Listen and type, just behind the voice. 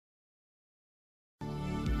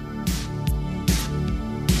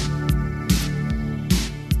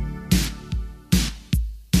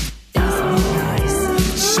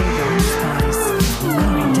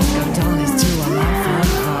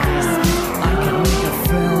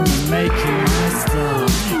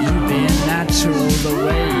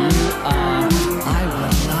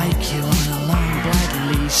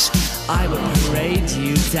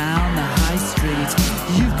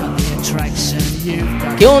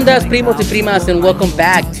ondas, primos y primas, and welcome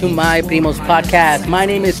back to my Primos podcast. My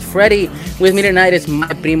name is Freddy. With me tonight is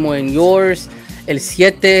my primo and yours, El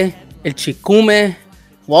Siete, El Chicume,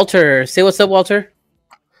 Walter. Say what's up, Walter.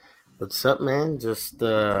 What's up, man? Just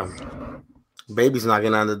baby's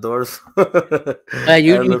knocking on the doors.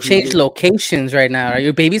 You changed locations right now. Are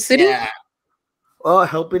you babysitting? Yeah. Well,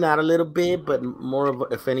 helping out a little bit, but more of,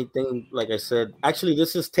 if anything, like I said, actually,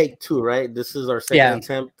 this is take two, right? This is our second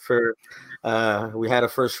attempt for. We had a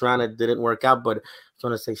first round, it didn't work out, but I just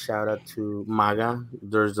want to say shout out to Maga.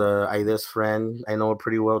 There's Aida's friend. I know her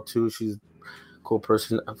pretty well too. She's a cool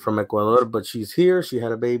person from Ecuador, but she's here. She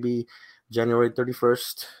had a baby January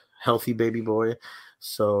 31st, healthy baby boy.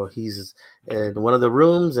 So he's in one of the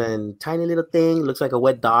rooms and tiny little thing, looks like a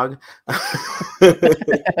wet dog.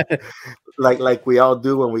 like we all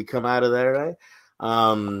do when we come out of there, right?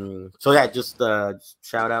 So yeah, just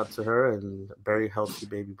shout out to her and very healthy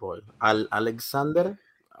baby boy, Alexander.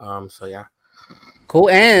 So yeah, cool.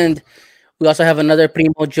 And we also have another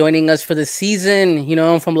primo joining us for the season. You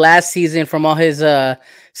know, from last season, from all his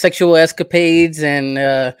sexual escapades, and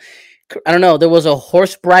I don't know, there was a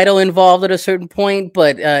horse bridle involved at a certain point,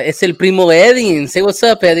 but it's el primo Edin. Say what's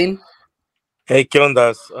up, Edin. Hey, ¿qué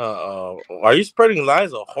ondas? Are you spreading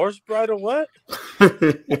lies? A horse bridle? What?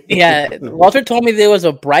 Yeah, Walter told me there was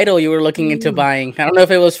a bridle you were looking into buying. I don't know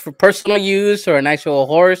if it was for personal use or an actual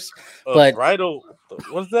horse, but bridle.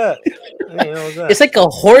 What's that? What's that? It's like a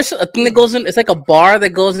horse. A thing that goes in. It's like a bar that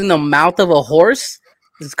goes in the mouth of a horse.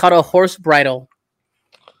 It's called a horse bridle.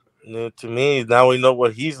 New to me. Now we know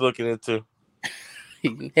what he's looking into.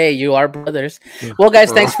 Hey, you are brothers. Well,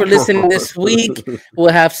 guys, thanks for listening this week.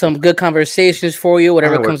 We'll have some good conversations for you,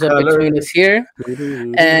 whatever comes up between us here.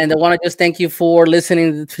 And I want to just thank you for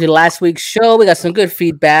listening to last week's show. We got some good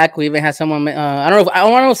feedback. We even had someone, I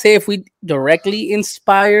don't want to say if we directly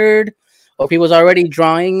inspired or if he was already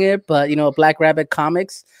drawing it, but, you know, Black Rabbit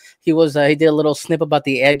Comics, he did a little snip about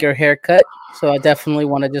the Edgar haircut. So I definitely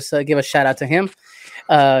want to just give a shout out to him.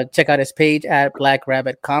 Check out his page at Black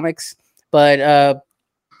Rabbit Comics. But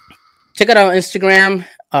check out our Instagram,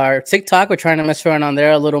 our TikTok. We're trying to mess around on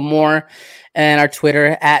there a little more. And our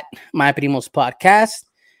Twitter at My Primos Podcast.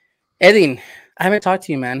 Edin, I haven't talked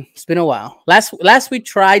to you, man. It's been a while. Last we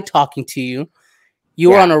tried talking to you, you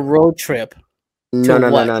were on a road trip. No.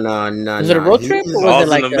 Was it a road trip? Or was it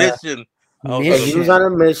like a mission? He was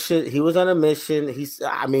on a mission.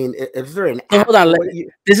 I mean, is there an app? Hold on.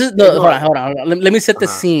 Hold on. Let me set the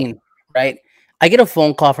scene, right? I get a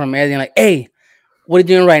phone call from Eddie like, hey, what are you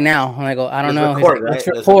doing right now? And I go, I don't know. He's like, let's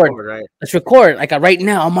record. Let's record. Like, right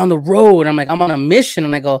now, I'm on the road. I'm like, I'm on a mission.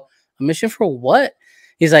 And I go, a mission for what?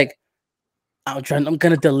 He's like, I'm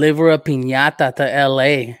going to deliver a piñata to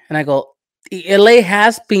LA. And I go, LA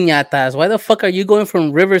has piñatas. Why the fuck are you going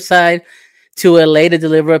from Riverside to LA to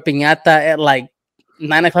deliver a piñata at like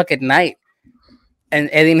 9 o'clock at night? And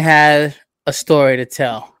Edin had a story to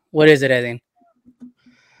tell. What is it, Edin?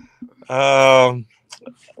 Put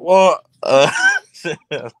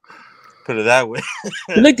it that way.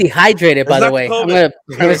 You look dehydrated, by the way. COVID. I'm gonna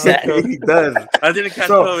promise that. He does. I didn't catch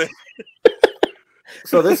COVID.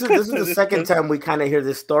 So this is the second time we kind of hear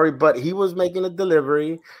this story, but he was making a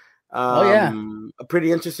delivery. A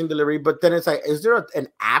pretty interesting delivery. But then it's like, is there an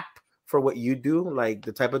app for what you do, like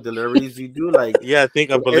the type of deliveries you do? Like, yeah,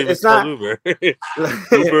 I believe it's not Uber, Uber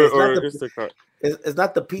or Instacart. It's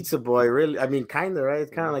not the pizza boy, really. I mean, kind of, right?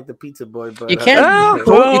 It's kind of like the pizza boy, but you can't.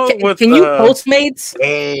 Can you Postmates?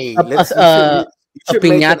 Hey, a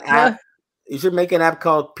piñata? You should make an app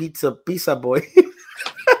called Pizza Boy.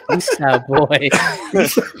 Pizza Boy.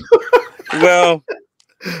 Well,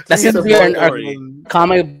 that's gonna be our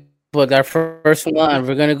comic book, our first one.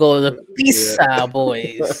 We're gonna go with the Pizza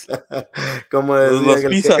Boys. Como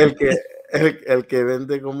decía el que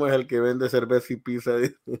vende, como es el que vende cerveza y pizza.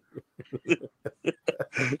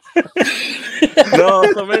 No,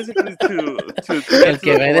 so basically el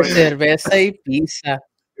que vende cerveza y pizza.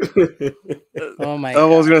 Oh my God. I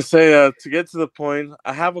was gonna say to get to the point.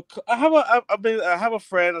 I have a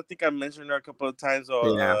friend. I think I mentioned her a couple of times.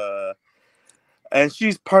 And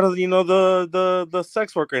she's part of the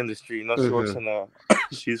sex worker industry. You know, she works in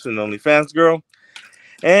she's an OnlyFans girl.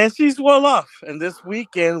 And she's well off. And this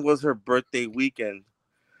weekend was her birthday weekend.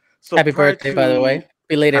 So happy birthday, by the way.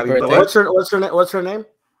 Belated birthday. What's her name?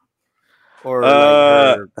 Or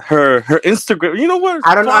her Instagram. You know what?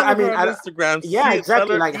 I don't know. I mean, Instagram. Yeah,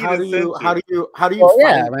 exactly. Like, how do you find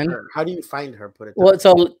her? How do you find her? Put it. Well,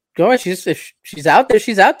 so if she's out there.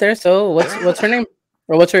 She's out there. So what's her name?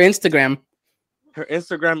 Or what's her Instagram? Her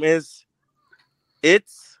Instagram is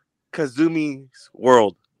It's Kazumi's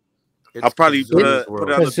World. I'll probably put it on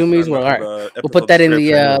Kasumi's World. All right, we'll put that in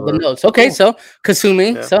the notes. Okay, so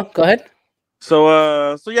Kasumi. Yeah. So go ahead.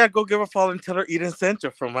 So yeah, go give a follow and tell her Eden sent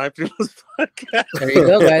you from My Primo's podcast. There you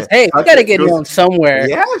go, guys. Hey, we gotta get known somewhere.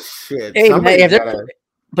 Yeah, shit. Hey,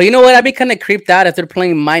 but you know what? I'd be kind of creeped out if they're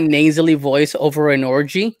playing my nasally voice over an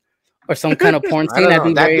orgy or some kind of porn scene. I'd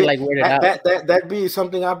be very weirded out. That'd be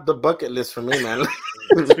something off the bucket list for me, man.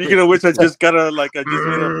 Speaking of which, I just made a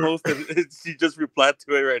post and she just replied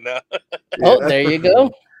to it right now. Oh, there you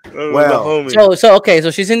go. Well, so okay, so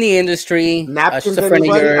she's in the industry. Napkins,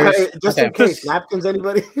 anybody? Just in case, napkins,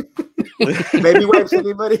 anybody? Baby wipes,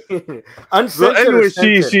 anybody? So anyway,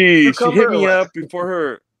 she hit me up before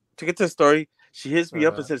her to get to the story. She hits me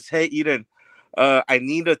up and says, "Hey, Eden, I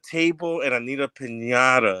need a table and I need a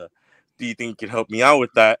piñata. Do you think you can help me out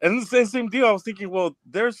with that?" And the same deal. I was thinking, well,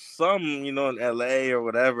 there's some, in LA or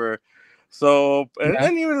whatever. So,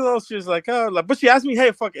 and even though she's like, oh, but she asked me,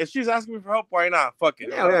 hey, fuck, if she's asking me for help, why not? Fuck it.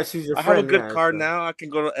 Yeah, she's your I friend. have a good card now. I can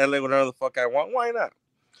go to LA whenever the fuck I want. Why not?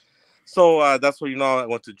 So that's where, I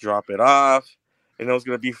went to drop it off. And it was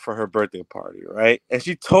going to be for her birthday party, right? And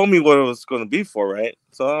she told me what it was going to be for, right?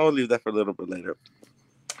 So I'll leave that for a little bit later.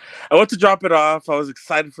 I went to drop it off. I was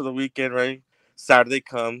excited for the weekend, right? Saturday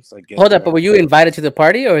comes. Hold up, but were you invited to the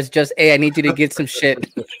party, or is it just, hey, I need you to get some shit?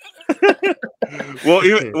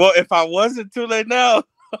 Well, if I wasn't, too late now.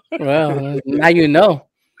 Well, now you know.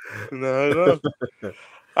 No,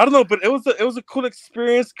 I don't know, but it was a cool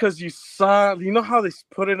experience because you saw, how they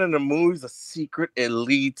put it in the movies, the secret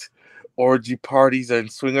elite orgy parties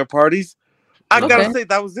and swinger parties. I gotta say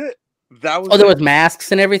that was it. There was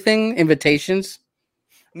masks and everything, invitations.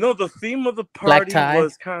 No, the theme of the party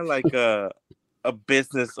was kind of like a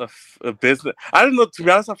business. I don't know. To be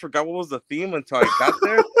honest, I forgot what was the theme until I got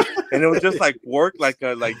there, and it was just like work, like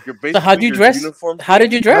you're basically. So how did you dress? How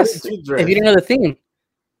did you dress? If you didn't know the theme.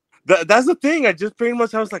 That's the thing. I just pretty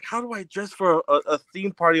much I was like, how do I dress for a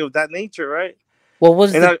theme party of that nature, right? What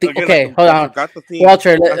was the theme? Okay, hold on,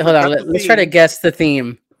 Walter. Hold on. Let's try to guess the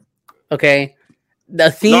theme. Okay,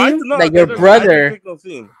 the theme that your brother.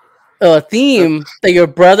 A theme that your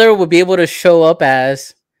brother would be able to show up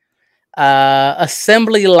as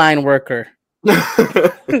assembly line worker. Nah,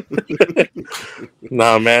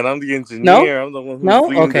 man, I'm the engineer. No? I'm the one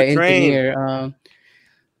who's okay, the train. Engineer.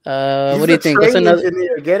 What do you think? What's another?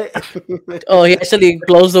 Engineer, get it? Oh, he actually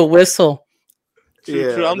blows the whistle.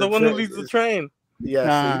 True. I'm the one who leads the train.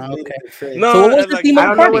 Yeah. Okay. No, so what was the theme of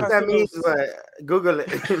the party? I don't know what that means, but Google it.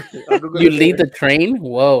 You lead the train?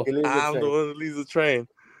 Whoa. I'm the one who leads the train.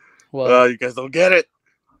 Well, you guys don't get it.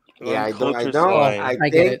 Yeah, I don't. I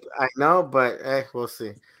think I know, but we'll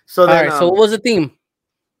see. So then, all right. So what was the theme?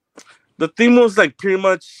 The theme was like pretty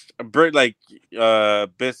much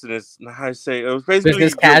business. How I say it was basically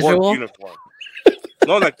business casual work uniform.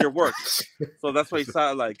 No, like your work. So that's why you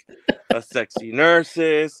saw like sexy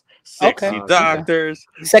nurses, sexy doctors,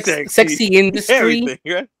 sexy industry,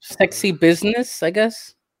 right? Sexy business, I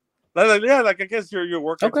guess. I guess your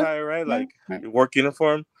work attire, right? Like your work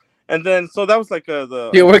uniform. And then, so that was like your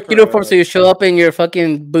work uniform. So you show up in your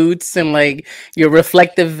fucking boots and like your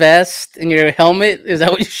reflective vest and your helmet. Is that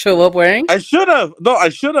what you show up wearing? I should have. No, I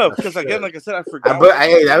should have. Because again, like I said, I forgot.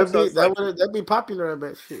 That'd be popular. I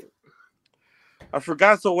bet. Shit. I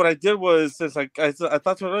forgot. So what I did was, since I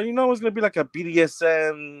thought to it was gonna be like a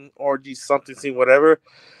BDSM orgy something scene, whatever.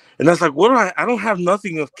 And I was like, what do I don't have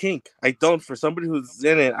nothing of kink. I don't. For somebody who's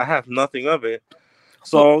in it, I have nothing of it.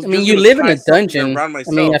 So I mean, you live in a dungeon. I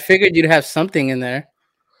mean, I figured you'd have something in there.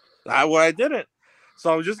 I didn't.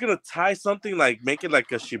 So I was just gonna tie something, like make it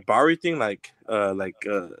like a shibari thing, like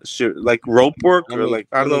rope work, or like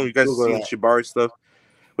I don't know if you guys seen shibari stuff,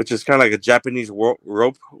 which is kind of like a Japanese rope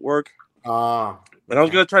work. And I was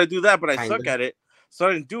gonna try to do that, but I suck at it, so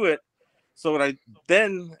I didn't do it. So what I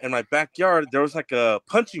then in my backyard there was like a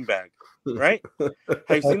punching bag, right? Have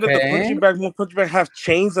you seen that the punching bag have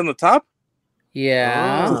chains on the top?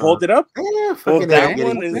 Yeah. To hold it up? Yeah, well, that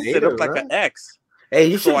one is set up like an X. Hey,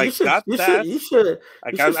 you should. I did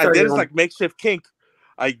it like makeshift kink.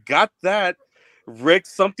 I got that, rigged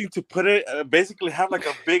something to put it, basically have like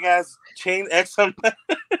a big ass chain X on that.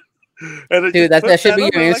 Dude, that should be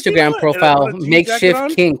your Instagram profile.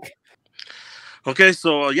 Makeshift kink. Okay,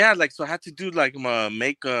 so so I had to do like my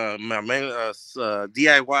DIY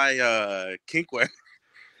kinkwear.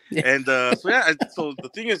 And so the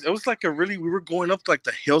thing is, it was like we were going up to like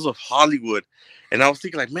the hills of Hollywood, and I was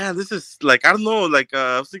thinking like, man, this is like, I don't know, like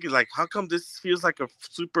I was thinking like, how come this feels like a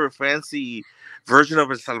super fancy version of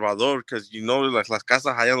El Salvador? Because like las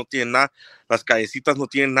casas allá no tienen nada, las callecitas no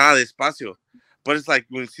tienen nada de espacio, but it's like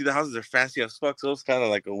when you see the houses, they're fancy as fuck. So it was kind of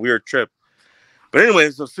like a weird trip. But anyway,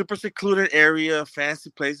 it's a super secluded area, fancy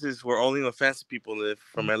places where only the fancy people live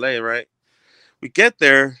from LA, right? We get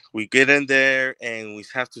there, we get in there, and we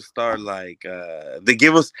have to start like they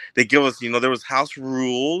give us, there was house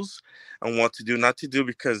rules on what to do, not to do,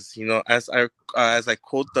 because as I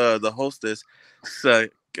quote the hostess,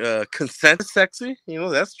 consent is sexy,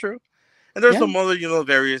 that's true, and there's some other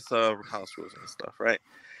various house rules and stuff, right?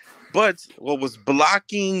 But what was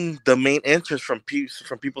blocking the main entrance from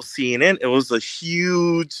people seeing in, it was a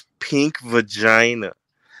huge pink vagina.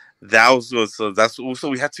 So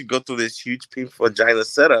we had to go through this huge pink vagina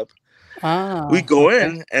setup. We go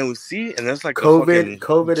in and we see, and there's like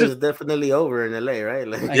COVID is definitely over in LA, right?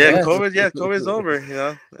 Like, COVID's over,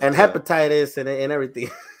 and hepatitis and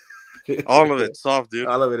everything. All of it soft, dude.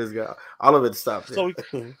 All of it is gone. All of it stopped. So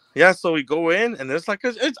so we go in, and there's like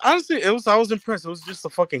it's honestly, I was impressed. It was just a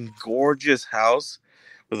fucking gorgeous house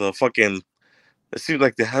with a fucking. It seemed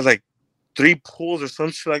like they had like 3 pools or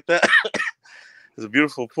some shit like that. It's a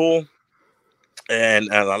beautiful pool, and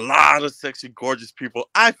a lot of sexy, gorgeous people.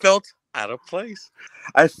 I felt out of place.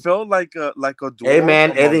 I felt like a dwarf. Hey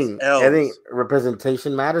man, Edding,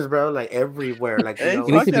 representation matters, bro. Like everywhere, like you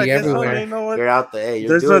need to be everywhere. You're out there. Hey,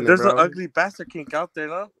 there's an ugly bastard kink out there,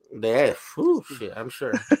 no? Yeah, shit, I'm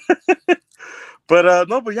sure. But I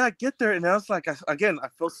get there, and I was like, I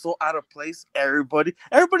felt so out of place. Everybody's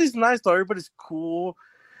nice though. Everybody's cool.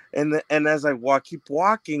 And as I keep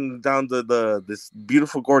walking down this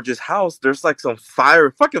beautiful, gorgeous house, there's like some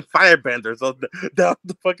fucking firebenders down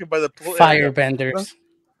the fucking by the pool. Firebenders.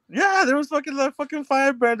 Yeah, there was fucking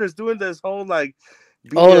firebenders doing this whole like.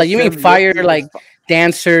 Oh, like you mean fire, like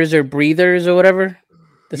dancers or breathers or whatever?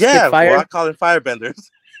 Well, I call them firebenders.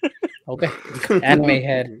 Okay, anime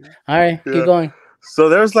head. All right, keep going. So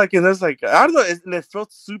there's like I don't know, and it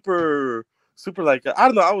felt super like I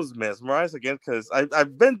don't know. I was mesmerized again because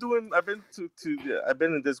I've been in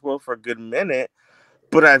this world for a good minute,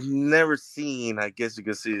 but I've never seen, I guess you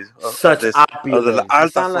could see, such opulence. Of the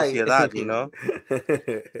alta sociedad,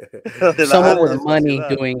 Someone with money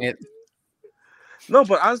doing it. No,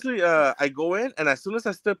 but honestly, I go in, and as soon as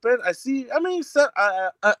I step in, I see. I mean,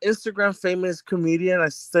 Instagram famous comedian. I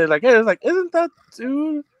say like, hey, it's like, isn't that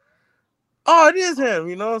dude? Oh, it is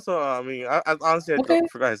him. So I mean, I honestly I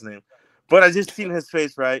forgot his name. But I just seen his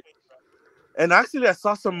face, right? And actually, I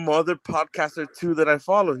saw some other podcaster too that I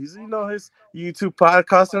follow. He's, his YouTube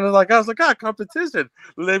podcast, and I was like, competition.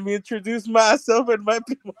 Let me introduce myself and my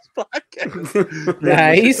people's podcast.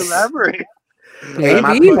 Nice. Collaborate.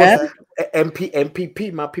 Maybe, man.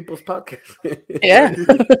 MPP, my people's podcast. Yeah.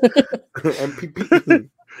 MPP.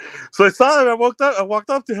 So I saw him. I walked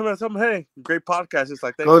up to him and I told him, "Hey, great podcast." It's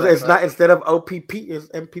like, it's not instead of OPP, it's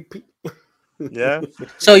MPP. Yeah.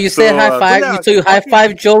 So you say high five. So you high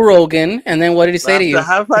five Joe Rogan, and then what did he say to you?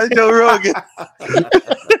 High five Joe Rogan.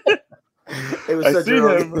 It was I see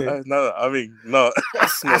him. No. I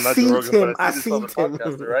seen him. I seen him.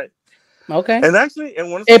 Right. Okay. And actually,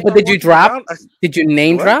 but did you drop? Did you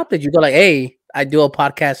name drop? Did you go like, "Hey, I do a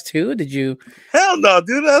podcast too"? Did you? Hell no,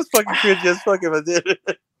 dude. That's fucking cringe as fuck if I did.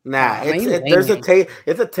 Nah, there's a tape.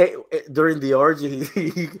 It's a tape during the orgy.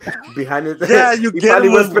 He behind it. Yeah, you get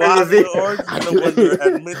him with the orgy when you're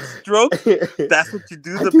at mid-stroke. That's what you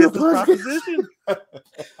do. The business proposition.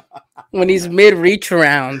 When he's mid-reach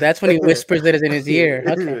around, that's when he whispers it in his ear.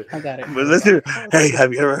 Okay, I got it. But listen, hey,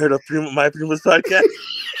 have you ever heard of My Prima's podcast?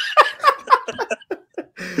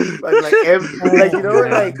 like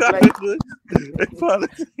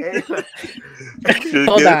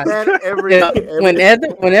hold on.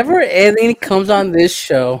 Whenever Eddie comes on this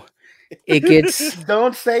show, it gets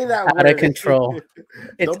don't say that out of control.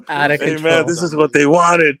 It's out of control. Hey man, this is what they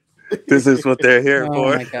wanted. This is what they're here for.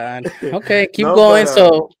 Oh my god. Okay, keep going.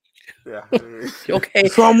 Yeah. Okay.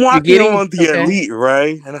 So I'm walking on the elite,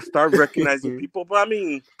 right? And I start recognizing people, but I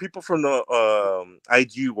mean people from the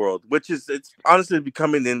IG world, which it's honestly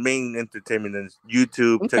becoming the main entertainment in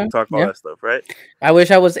YouTube, TikTok, all that stuff, right? I wish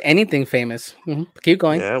I was anything famous. Mm-hmm. Keep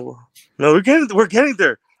going. Yeah, well, no, we're getting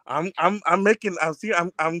there. I'm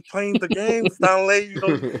playing the games down late. You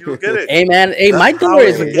don't get it. Hey man, my door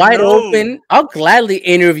is wide open. I'll gladly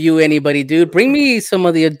interview anybody, dude. Bring me some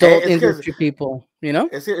of the adult industry people.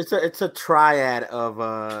 It's a triad of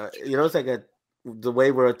it's like the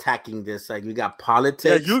way we're attacking this. Like we got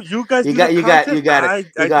politics. Yeah, you guys. You got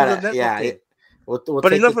it. Yeah.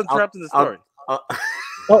 But enough of trapped in the story.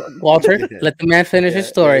 Walter, let the man finish his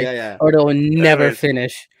story, or they'll never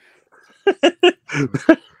finish.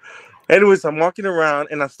 Anyways, I'm walking around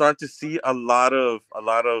and I'm starting to see a lot of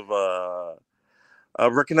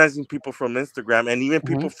recognizing people from Instagram and even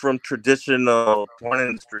people from traditional porn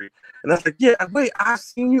industry. And I was like, yeah, wait, I've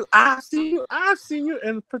seen you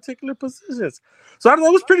in particular positions. So I don't know,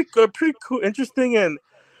 it was pretty good, pretty cool, interesting, and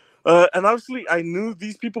obviously I knew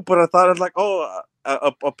these people, but I thought I was like,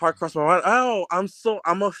 a part crossed my mind. Oh, I'm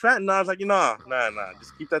a fan. And I was like, nah,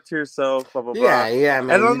 just keep that to yourself. Blah blah blah. Yeah,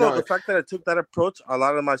 man. And I don't know, the fact that I took that approach. A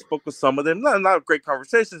lot of them, I spoke with some of them, not great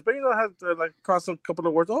conversations, but I had to like cross a couple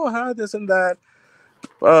of words. Oh, hi, this and that.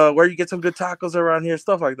 Where you get some good tacos around here,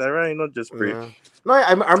 stuff like that, right? Just brief. Yeah. No,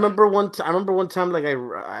 I remember one time, like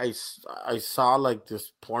I saw like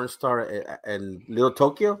this porn star in Little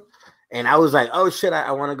Tokyo, and I was like, oh shit,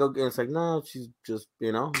 I want to go. And it's like, no, she's just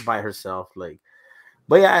by herself, like.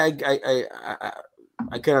 But yeah,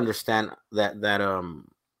 I can understand that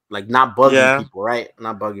like not bugging people, right?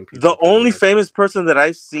 Not bugging people. The only famous person that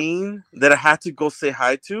I've seen that I had to go say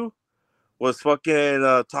hi to was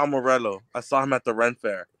fucking Tom Morello. I saw him at the Ren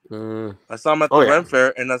Fair. I saw him at the Ren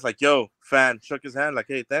Fair, and I was like, yo, fan, shook his hand, like,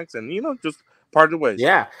 hey, thanks, and just parted ways.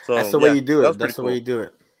 Yeah, so that's the way you do it. That's the way you do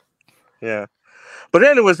it. Yeah. But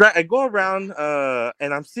anyways, right, I go around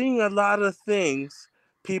and I'm seeing a lot of things.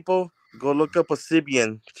 People, go look up a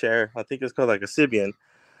Sybian chair. I think it's called like a Sybian.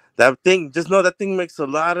 That thing, just know that thing makes a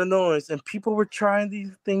lot of noise, and people were trying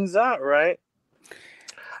these things out, right?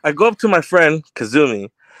 I go up to my friend,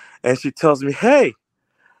 Kazumi, and she tells me, hey,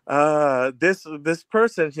 this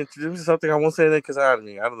person, she introduced me to something. I won't say that because I don't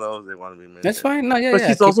know if they want to be mentioned. That's fine. No, yeah, but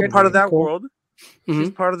she's also part of that world. Mm-hmm.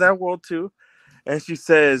 She's part of that world too. And she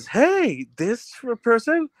says, hey, this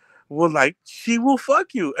person she will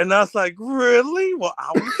fuck you. And I was like, really? Well, I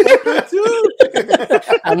will fuck her too.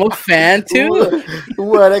 I'm a fan too.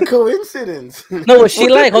 What a coincidence. No, was she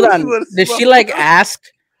like, hold on, did she like ask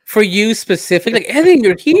for you specifically? Like, Evan,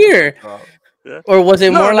 you're here. Or was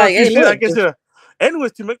it more like, hey, look.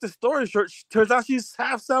 Anyways, to make the story short, turns out she's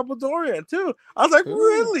half Salvadorian too. I was like,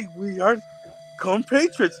 really? We are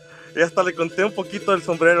compatriots. Y hasta le conté un poquito del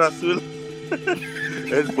sombrero azul.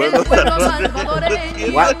 ¿Cuál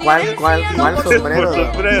sombrero?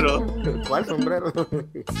 ¿Cuál sombrero?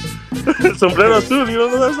 Sombrero azul, you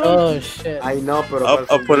don't know that song? Oh shit! I know, but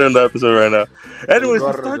I'll put it in the episode right now. Anyways,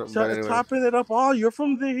 start chopping it up. Oh, you're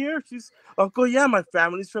from here? She's Uncle. Yeah, my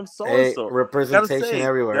family's from so and so. Representation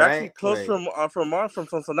everywhere, they're right? Actually close from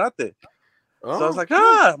Sonsonate. Oh, so I was like,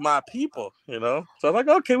 my people, So I was like,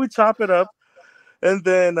 okay, we chop it up, and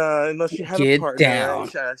then she had a partner. Down.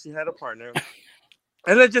 She had a partner.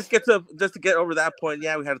 And then just to get over that point,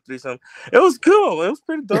 yeah, we had a threesome. It was cool. It was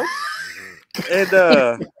pretty dope. And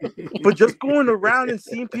but just going around and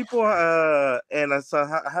seeing people, and I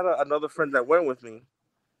had another friend that went with me,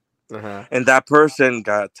 and that person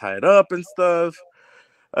got tied up and stuff.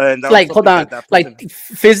 And that like, hold on, like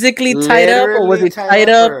physically tied up, or was it tied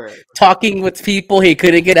up talking with people he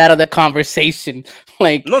couldn't get out of the conversation?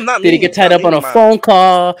 Like, no, not did he get tied up on a phone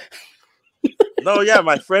call? No, yeah,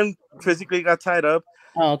 my friend physically got tied up.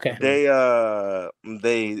 Oh, okay. They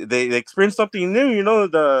experienced something new.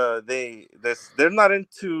 They're not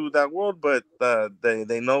into that world, but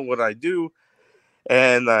they know what I do,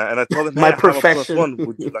 and I told them, my profession. +1.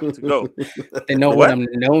 Would you like to go? They know what I'm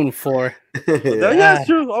known for. Yeah, it's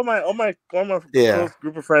true. All my close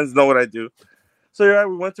group of friends know what I do. So yeah,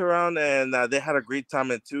 we went around and they had a great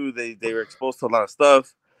time, and too, they were exposed to a lot of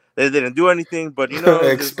stuff. They didn't do anything, but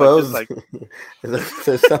exposed. Like, they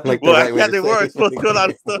were exposed to a lot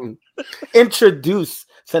of stuff. Introduce,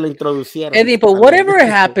 se le introducieron. Eddie, but whatever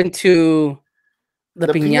happened to the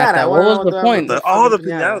piñata? What was the point? The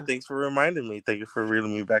piñata. Thanks for reminding me. Thank you for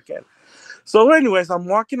reeling me back in. So, anyways, I'm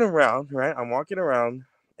walking around, right?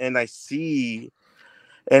 And I see,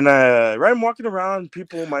 I'm walking around.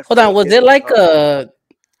 People, hold on, was it like a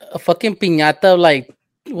fucking piñata? Like,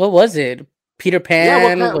 what was it? Peter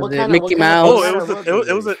Pan? Was it Mickey Mouse? Oh,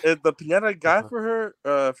 it was the piñata I got for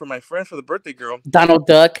her, for my friend, for the birthday girl. Donald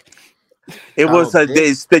Duck. It was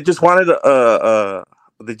they just wanted a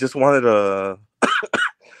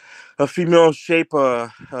female shape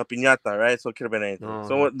piñata, right? So it could have been anything.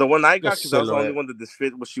 So the one I got, because that was the only one that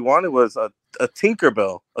fit what she wanted, was a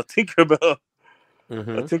Tinkerbell, a Tinkerbell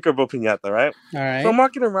piñata, right? All right. So I'm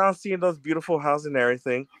walking around seeing those beautiful houses and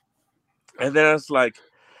everything, and then it's like.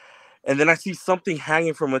 And then I see something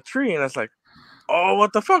hanging from a tree, and I was like, "Oh,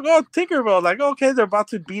 what the fuck? Oh, Tinkerbell!" Like, okay, they're about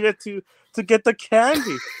to beat it to get the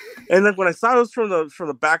candy. And then when I saw it was from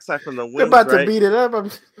the backside, from the wings, they're about to beat it up.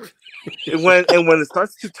 when it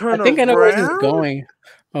starts to turn around, I think I know where this is going.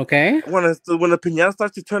 Okay. When the piñata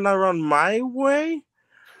starts to turn around my way,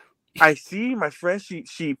 I see my friend.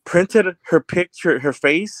 She printed her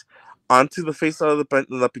face onto the face of the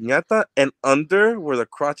piñata, and under where the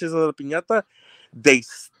crotches of the piñata. they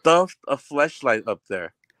stuffed a fleshlight up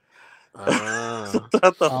there. So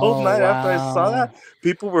throughout the whole night after I saw that,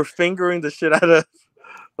 people were fingering the shit out of.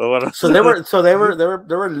 So they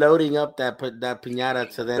were loading up that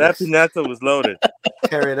piñata to then. That piñata was loaded.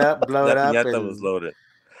 Tear it up, blow it up. That piñata was loaded.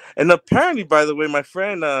 And apparently, by the way, my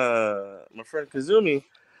friend Kazumi,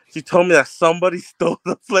 she told me that somebody stole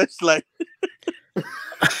the fleshlight.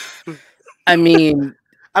 I mean,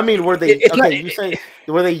 were they? You say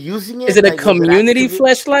were they using it? Is it a community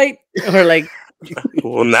fleshlight or like?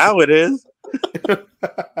 Well, now it is.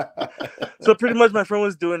 So pretty much, my friend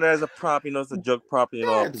was doing it as a prop. It's a joke prop.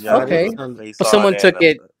 Okay. But someone took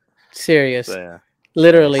it serious. So, yeah.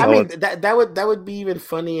 Literally. I mean, that would be even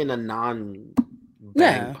funny in a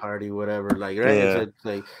non-bang party, whatever. Like, right? Yeah.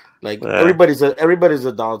 It's like everybody's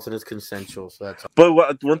adults and it's consensual. So that's. But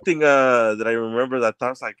one thing that I remember that I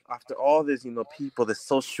was like, after all this, people, the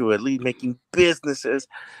social elite making businesses,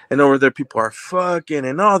 and over there people are fucking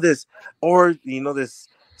and all this, or this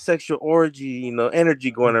sexual orgy, energy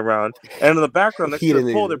going around, and in the background next to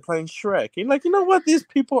the pole they're playing Shrek. You're like, you know what? These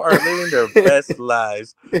people are living their best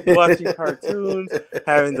lives, watching cartoons,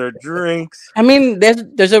 having their drinks. I mean,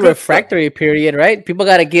 there's a refractory period, right? People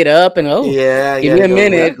got to get up and give me a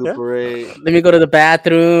minute. Let me go to the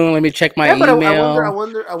bathroom. Let me check my email. I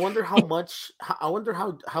wonder how much. I wonder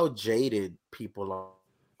how jaded people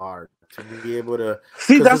are to be able to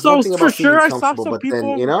see. That's all for sure. I saw some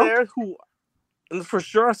people there who. And for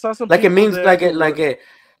sure, I saw some. Like it means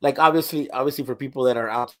like obviously for people that are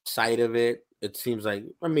outside of it, it seems like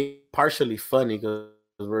partially funny because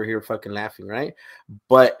we're here fucking laughing, right?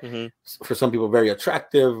 But for some people, very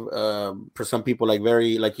attractive. For some people, like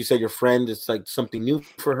very like you said, your friend, it's like something new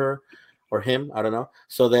for her or him. I don't know.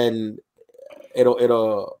 So then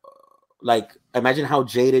it'll like imagine how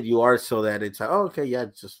jaded you are, so that it's like, oh, okay, yeah,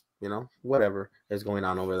 just whatever is going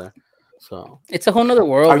on over there. So it's a whole nother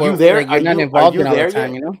world. Are you there? You're not involved in all the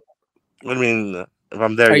time, I mean, if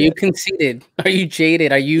I'm there, are you conceited? Are you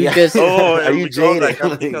jaded? Are you just? Are you jaded? Like,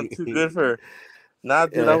 I think I'm too good for. Nah,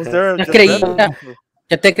 dude, I was there. Somebody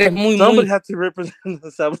had to represent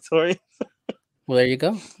the Salvatore. Well, there you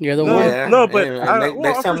go. You're the one. Yeah. No, but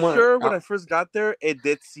next time, for sure, when I first got there, it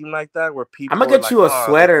did seem like that. Where people, I'm gonna get you a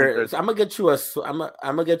sweater. I'm gonna get you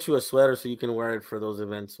a sweater so you can wear it for those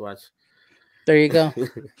events. Watch. There you go.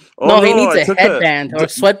 No, he needs a headband or a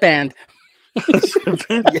sweatband.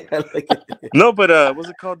 No, but what's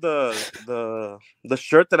it called? The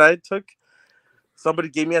shirt that I took, somebody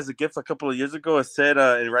gave me as a gift a couple of years ago. It said,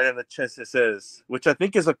 and right on the chest, it says, which I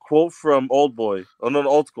think is a quote from Old Boy. Oh no,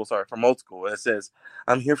 Old School. Sorry, from Old School. It says,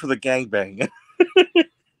 "I'm here for the gangbang."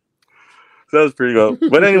 So that was pretty cool.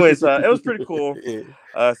 But anyways, it was pretty cool.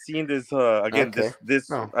 Seeing this again. Okay.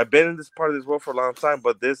 This I've been in this part of this world for a long time,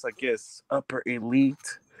 but this, I guess, upper elite.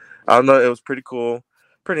 I don't know. It was pretty cool,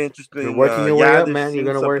 pretty interesting. You're working your way up, man. You're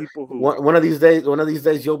gonna work. One of these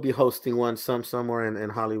days, you'll be hosting one somewhere in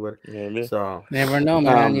Hollywood. Yeah, so never know,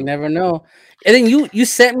 man. You never know. And then you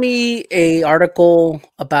sent me a article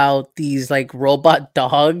about these like robot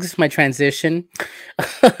dogs. My transition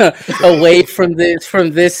away from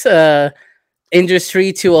this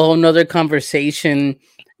industry to a whole nother conversation.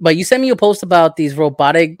 But you sent me a post about these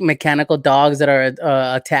robotic mechanical dogs that are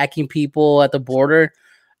attacking people at the border.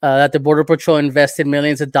 That the Border Patrol invested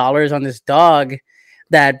millions of dollars on this dog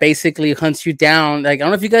that basically hunts you down. Like, I don't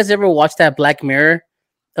know if you guys ever watched that Black Mirror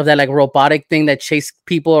of that like robotic thing that chased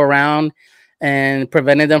people around and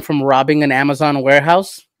prevented them from robbing an Amazon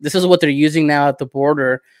warehouse. This is what they're using now at the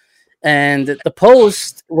border. And the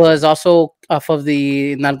post was also off of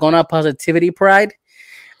the Nalgona Positivity Pride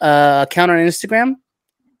account on Instagram.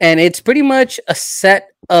 And it's pretty much a set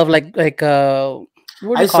of like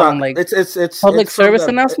what do you call them? Like it's public service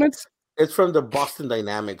announcements. It's from the Boston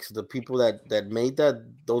Dynamics. The people that made that,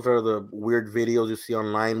 those are the weird videos you see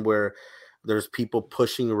online where there's people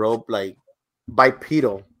pushing rope, like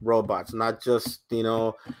bipedal robots, not just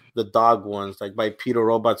the dog ones, like bipedal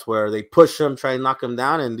robots where they push them, try to knock them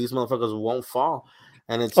down, and these motherfuckers won't fall.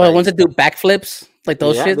 And it's the ones that do backflips, like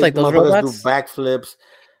those shit, like those robots do backflips,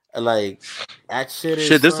 like that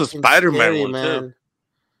shit. This is Spider-Man one, man. Too.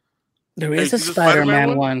 There is a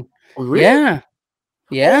Spider-Man one. Oh, really? Yeah.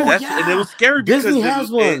 Yeah. And it was scary because Disney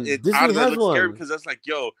has one. Disney has one. Scary because that's like,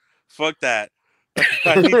 yo, fuck that.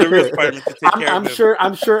 I need the real Spider-Man to take care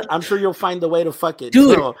of him. I'm sure you'll find a way to fuck it,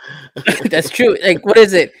 dude. So. That's true. Like, what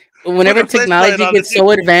is it? Whenever technology gets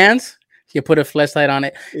so advanced, you put a flashlight on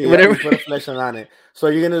it. Yeah, you put a flashlight on it. So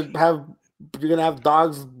you're gonna have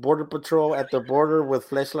dogs border patrol at the border with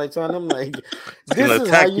flashlights on them. Like this is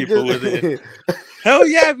how you do it. Hell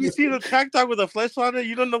yeah! Have you seen a track dog with a flashlight on it?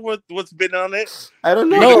 You don't know what's been on it. I don't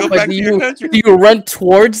know. No, but do you run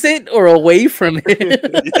towards it or away from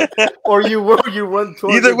it? Yeah. Or you run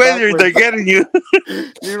towards either way, they're getting you.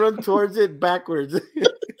 You run towards it backwards.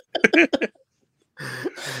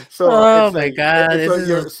 So oh my god,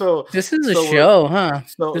 this is a show, huh?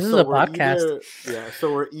 This is a podcast.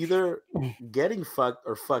 So we're either getting fucked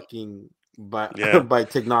or fucking by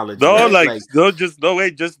technology. No, right? just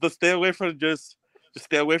stay away from just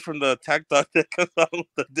stay away from the attack dog that comes out with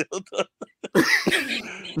the dildo.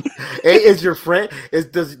 Hey, is your friend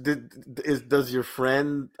does your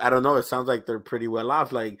friend? I don't know. It sounds like they're pretty well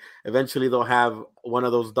off. Like eventually they'll have one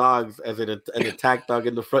of those dogs as an attack dog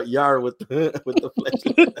in the front yard with the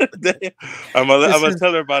flashlight. I'm gonna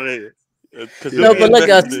tell her about it. No, but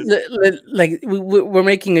we're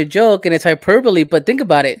making a joke and it's hyperbole. But think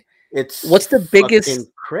about it. What's the biggest?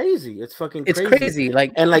 Crazy. It's fucking crazy. It's crazy.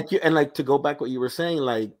 Like to go back what you were saying,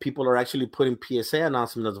 like people are actually putting PSA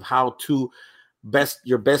announcements of how to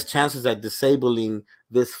your best chances at disabling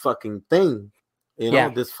this fucking thing. You know,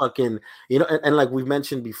 this fucking, and like we've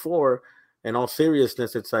mentioned before, in all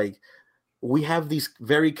seriousness, it's like we have these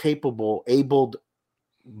very capable,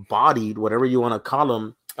 able-bodied, whatever you want to call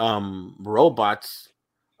them, robots.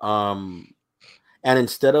 And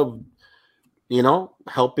instead of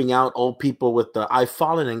helping out old people with the I've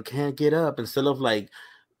fallen and can't get up, instead of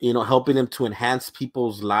helping them to enhance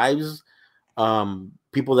people's lives,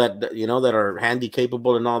 people that that are handy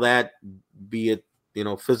capable and all that, be it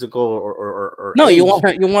physical or no, age. you want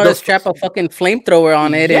to strap a fucking flamethrower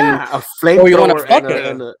on it, a flamethrower, or you want to fuck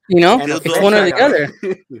it, it's one or the other.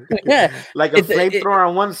 Yeah, like a flamethrower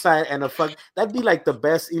on one side and a fuck. That'd be like the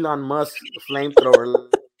best Elon Musk flamethrower.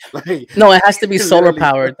 No, it has to be solar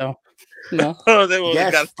powered though. No.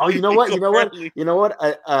 Yes. Oh, you know what? A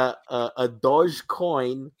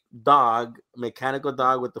Dogecoin dog, mechanical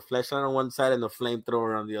dog with the flashlight on one side and the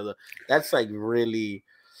flamethrower on the other. That's like really.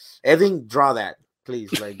 I think draw that,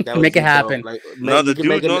 please. Like that make it happen.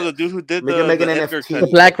 The dude who did make an NFT. The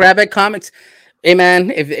Black Rabbit comics. Hey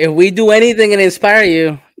man, if we do anything and inspire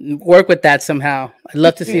you, work with that somehow. I'd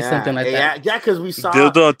love to see something like that. Yeah, because we saw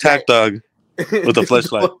dildo attack dog with a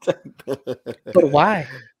flashlight. But why?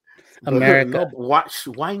 America. No,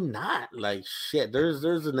 why not? Like shit, there's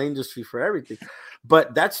an industry for everything,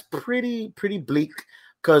 but that's pretty bleak.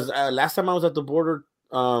 Because last time I was at the border,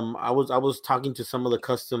 I was talking to some of the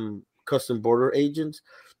custom border agents,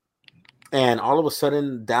 and all of a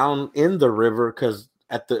sudden down in the river, because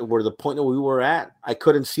at the point that we were at, I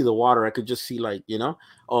couldn't see the water. I could just see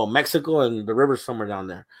Mexico and the river somewhere down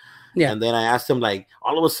there. Yeah. And then I asked him, like,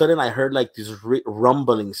 all of a sudden I heard like this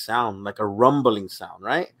rumbling sound, like a rumbling sound,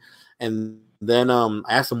 right? And then I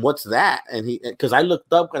asked him, what's that? And because I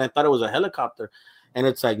looked up and I thought it was a helicopter. And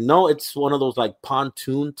it's like, no, it's one of those like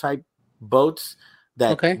pontoon type boats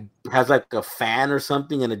that has like a fan or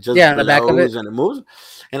something, and it just blows the back of it and it moves.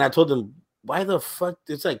 And I told him, why the fuck?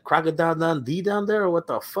 It's like Crocodile Dundee down there, or what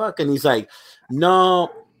the fuck? And he's like, no,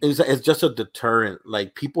 it's just a deterrent.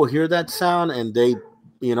 Like people hear that sound and they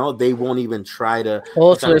won't even try to.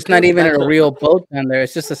 Oh, so it's not even a real boat down there.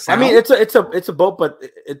 It's just a sound. I mean, it's a boat, but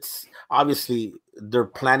it's obviously their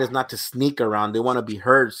plan is not to sneak around. They want to be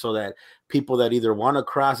heard so that people that either want to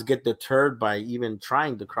cross get deterred by even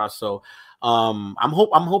trying to cross. So I'm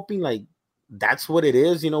hoping like that's what it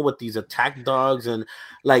is, with these attack dogs, and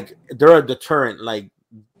like they're a deterrent. Like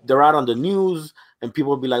they're out on the news and people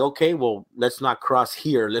will be like, okay, well, let's not cross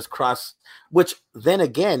here. Let's cross, which then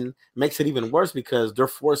again makes it even worse because they're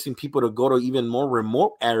forcing people to go to even more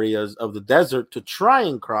remote areas of the desert to try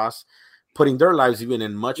and cross, putting their lives even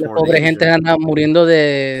in much more danger. Gente anda muriendo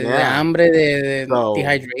de hambre, de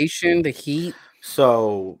dehydration, the heat.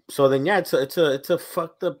 So then it's a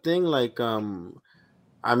fucked up thing. Like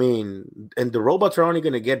I mean, and the robots are only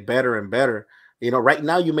going to get better and better. Right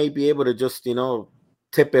now you may be able to just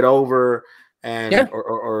tip it over and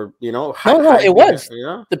or no, it was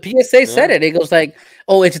the PSA said it. It goes like,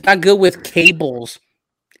 oh, it's not good with cables.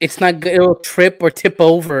 It's not good. It'll trip or tip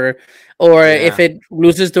over. Or if it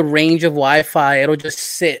loses the range of Wi-Fi, it'll just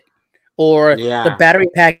sit. Or the battery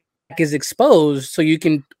pack is exposed, so you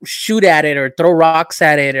can shoot at it or throw rocks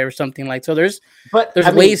at it or something like. So there's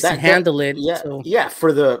ways to handle it. Yeah,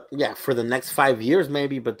 for the next 5 years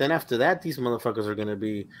maybe. But then after that, these motherfuckers are gonna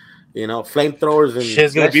be, flamethrowers and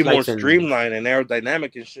shit's gonna be more streamlined and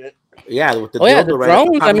aerodynamic and shit. Yeah, with the the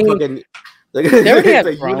drones. I mean, they already have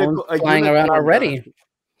drones flying around already.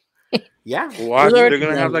 Yeah, they're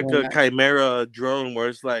gonna have like a Chimera drone where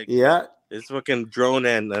it's like It's fucking drone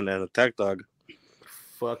and attack dog.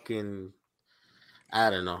 Fucking, I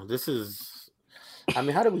don't know. This is. I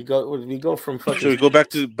mean, how do we go? We go from fucking. Should we go back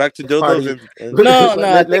to dildos? No.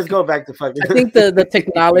 Let's go back to fucking. I think the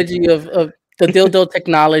technology of the dildo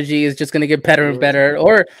technology is just gonna get better and better.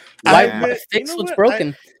 Or why fix what's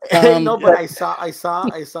broken? No, but I saw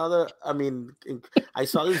the. I mean, I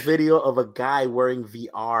saw this video of a guy wearing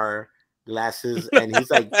VR glasses, and he's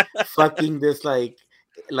like fucking this like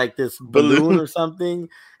this balloon or something,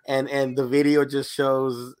 and the video just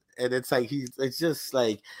shows. And it's like it's just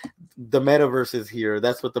like the metaverse is here.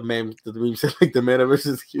 That's what the meme said. Like the metaverse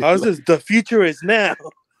is here. How's this? The future is now.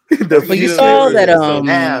 But you saw that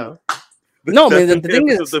now. No, man. The thing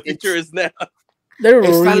is, the future is now. They're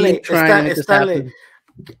really trying to make this happen.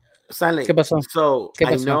 Stanley, so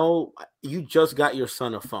I know you just got your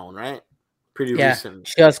son a phone, right? Pretty recently.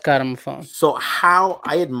 Just got him a phone. So how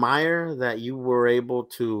I admire that you were able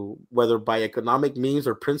to, whether by economic means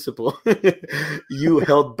or principle, you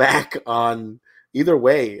held back on either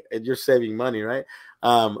way, and you're saving money, right?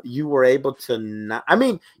 You were able to not. I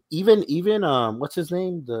mean, even what's his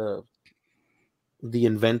name, the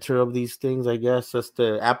inventor of these things, I guess that's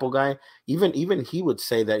the Apple guy. Even he would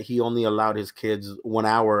say that he only allowed his kids 1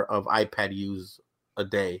 hour of iPad use a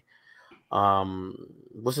day.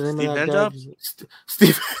 What's the name Steve of that Handjobs? guy?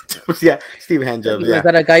 Steve Handjobs. Yeah, Steve Handjobs. Yeah. Is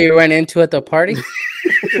that a guy you ran into at the party?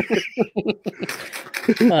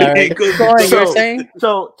 Right.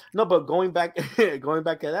 So no, but going back to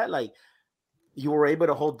that, like you were able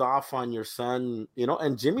to hold off on your son, you know,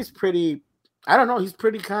 and Jimmy's pretty. I don't know. He's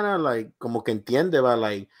pretty kind of like como que entiende, but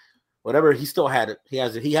like whatever. He still had it. He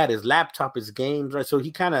had his laptop, his games, right? So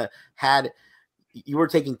he kind of had. You were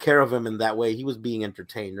taking care of him in that way. He was being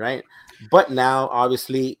entertained, right? But now,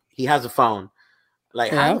 obviously, he has a phone.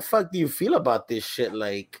 Like, how the fuck do you feel about this shit?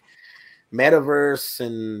 Like, metaverse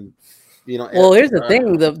and, you know. Well, here's the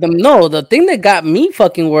thing. The thing that got me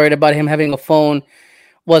fucking worried about him having a phone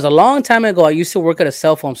was a long time ago. I used to work at a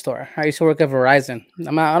cell phone store. I used to work at Verizon.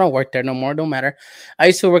 I don't work there no more. Don't matter. I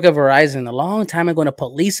used to work at Verizon a long time ago, and a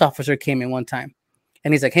police officer came in one time.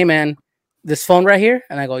 And he's like, hey, man, this phone right here?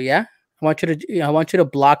 And I go, yeah. I want you to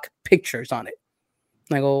block pictures on it.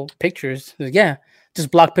 And I go, pictures? Like, yeah,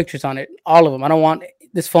 just block pictures on it. All of them. I don't want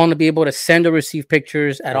this phone to be able to send or receive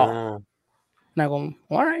pictures at all. And I go,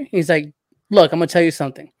 all right. He's like, look, I'm going to tell you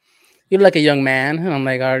something. You're like a young man. And I'm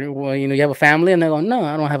like, well, you know, you have a family? And I go, no,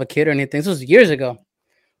 I don't have a kid or anything. This was years ago.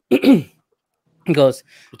 He goes,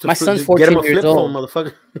 my son's 14 years old.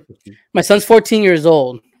 Motherfucker. My son's 14 years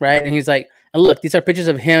old, right? And he's like, and look, these are pictures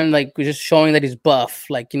of him, like, just showing that he's buff,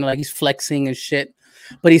 like, you know, like he's flexing and shit.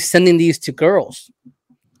 But he's sending these to girls,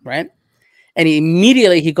 right? And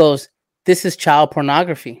he goes, this is child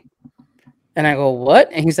pornography. And I go,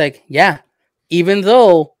 what? And he's like, yeah, even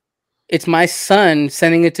though it's my son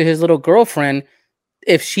sending it to his little girlfriend,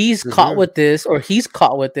 if she's caught with this or he's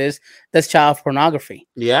caught with this, that's child pornography.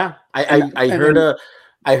 Yeah, I heard a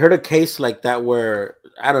case like that where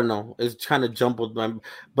I don't know, it's kind of jumbled,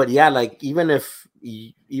 but yeah, like even if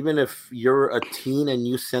you're a teen and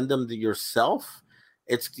you send them to yourself,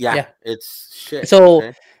 it's shit.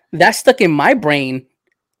 So that stuck in my brain.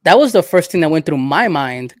 That was the first thing that went through my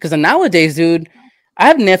mind, because nowadays, dude, I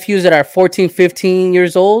have nephews that are 14, 15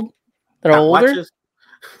 years old that are older.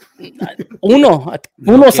 Uno has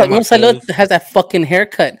that fucking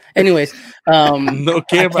haircut. Anyways,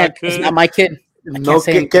 it's not my kid. I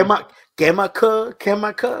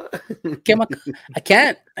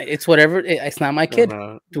can't. It's whatever. It's not my kid.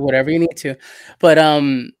 Do whatever you need to. But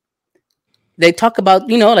they talk about,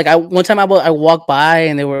 you know, like one time I walked by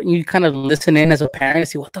and you kind of listen in as a parent and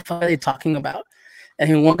see what the fuck are they talking about.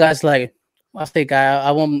 And one guy's like, I'll say guy,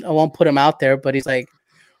 I won't put him out there, but he's like,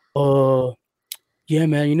 yeah,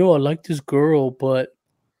 man, you know, I like this girl, but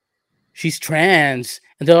she's trans.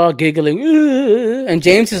 And they're all giggling. And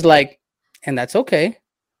James is like, and that's okay.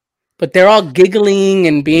 But they're all giggling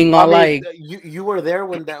and being all like, you were there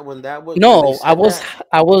when that was. No, I was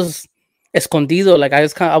escondido. Like I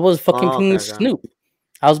was fucking being a snoop.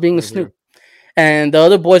 I was being a snoop. And the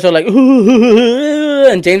other boys are like,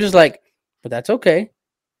 and James is like, but that's okay.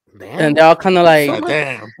 Damn. And they're all kind of like,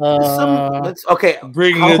 okay,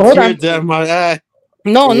 bringing a tear down my eye.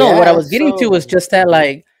 No. What I was getting to was just that,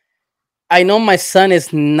 like, I know my son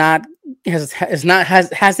hasn't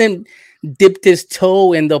dipped his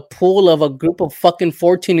toe in the pool of a group of fucking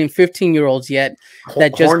 14 and 15-year-olds yet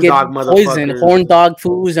that just get poisoned, horn dog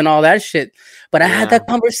foods and all that shit. But I had that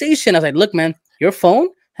conversation. I was like, look, man, your phone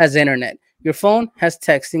has internet. Your phone has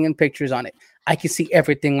texting and pictures on it. I can see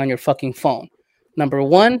everything on your fucking phone. Number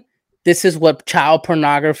one, this is what child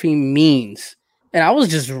pornography means. And I was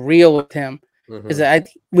just real with him. Because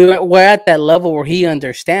we're at that level where he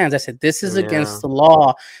understands. I said, this is against the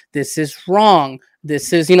law. This is wrong.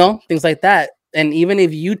 This is, things like that. And even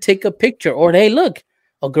if you take a picture or, hey, look,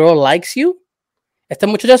 a girl likes you. Estas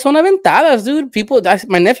muchachas son aventadas, dude.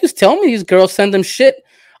 My nephews tell me these girls send them shit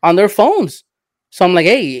on their phones. So I'm like,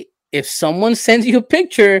 hey, if someone sends you a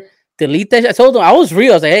picture, delete that. I told them, I was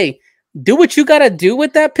real. I was like, hey, do what you got to do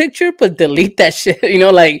with that picture, but delete that shit.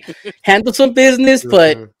 Like handle some business,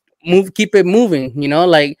 but keep it moving,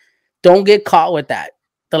 like don't get caught with that.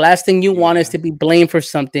 The last thing you want is to be blamed for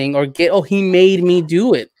something or he made me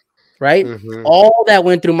do it, right? All that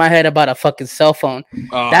went through my head about a fucking cell phone.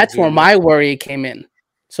 That's where my worry came in.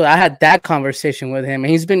 So I had that conversation with him,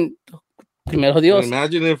 and he's been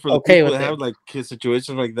imagine if for the people that have like kid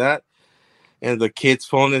situations like that, and the kid's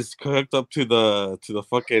phone is hooked up to the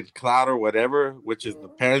fucking cloud or whatever, which is the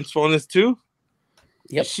parents' phone is too.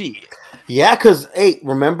 Yep. Yeah, because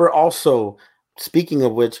remember also, speaking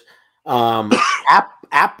of which,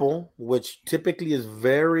 Apple, which typically is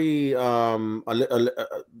very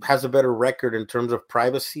has a better record in terms of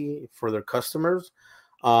privacy for their customers.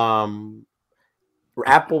 Apple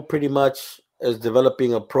pretty much is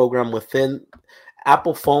developing a program within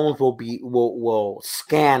Apple phones will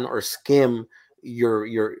scan or skim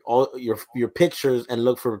your pictures and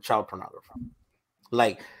look for child pornography.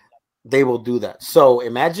 Like they will do that. So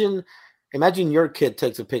imagine your kid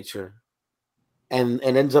takes a picture and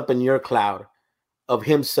ends up in your cloud of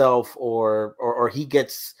himself or it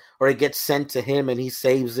gets sent to him and he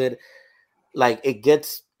saves it. Like it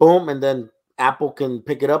gets boom, and then Apple can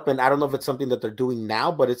pick it up. And I don't know if it's something that they're doing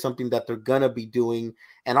now, but it's something that they're gonna be doing.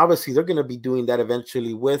 And obviously they're gonna be doing that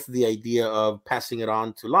eventually with the idea of passing it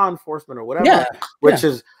on to law enforcement or whatever, which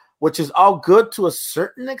is all good to a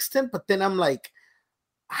certain extent. But then I'm like,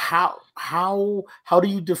 how do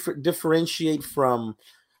you differentiate from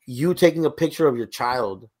you taking a picture of your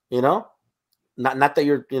child, not that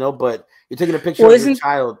you're, but you're taking a picture of your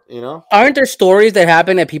child, Aren't there stories that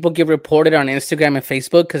happen that people get reported on Instagram and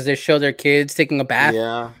Facebook because they show their kids taking a bath?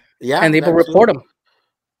 Yeah, and they will report them.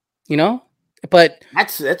 But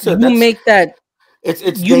you make that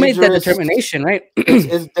determination, right?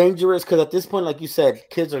 It's dangerous because at this point, like you said,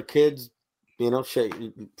 kids are kids. Shit.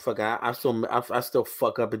 Fuck, I still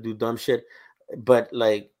fuck up and do dumb shit, but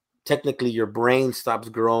like technically your brain stops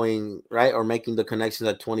growing, right, or making the connections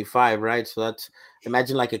at 25, right? So that's,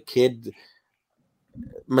 imagine like a kid,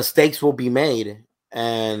 mistakes will be made,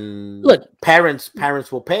 and look, parents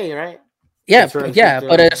will pay, right? Yeah,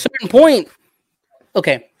 but at a certain point,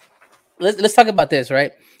 okay, let's talk about this,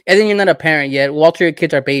 right? And then you're not a parent yet. Walter, your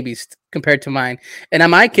kids are babies compared to mine, and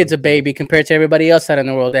my kid's a baby compared to everybody else out in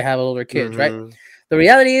the world that have older kids, right? The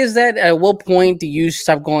reality is that at what point do you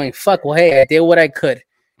stop going, fuck, well, hey, I did what I could?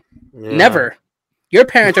 Never. Your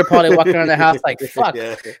parents are probably walking around the house like, fuck.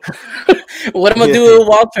 What am I gonna do with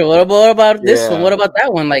Walter? What about this one? What about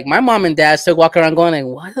that one? Like my mom and dad still walk around going like,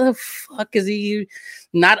 why the fuck is he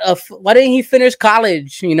not why didn't he finish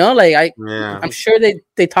college? I'm sure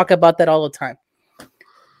they talk about that all the time.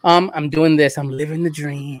 I'm doing this, I'm living the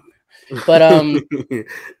dream. But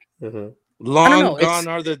long gone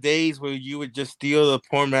are the days where you would just steal the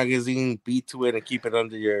porn magazine, beat to it, and keep it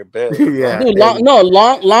under your bed. Dude,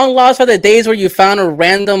 long lost are the days where you found a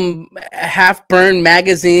random half-burned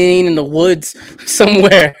magazine in the woods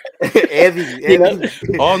somewhere. Eddie.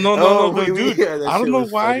 Oh no, dude! I don't know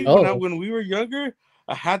why. When we were younger,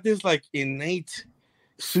 I had this like innate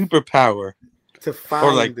superpower to find,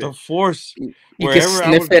 or like the force. You wherever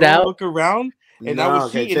I would look around. And I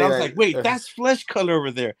would see, and I was like, "Wait, that's flesh color over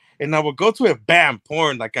there." And I would go to it, bam,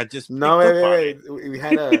 porn. Like I just wait. We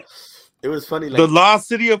had it was funny. Like, the Lost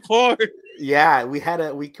City of Porn. Yeah, we had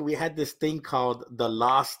this thing called the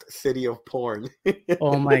Lost City of Porn.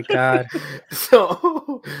 Oh my god!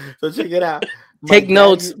 So check it out. Take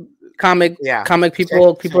notes, comic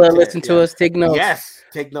people that listen to us. Take notes. Yes,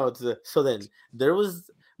 take notes. So then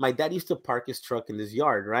my dad used to park his truck in his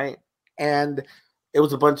yard, right? And it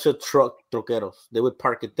was a bunch of troqueros. They would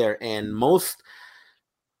park it there, and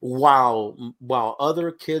while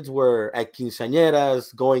other kids were at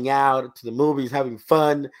quinceañeras, going out to the movies, having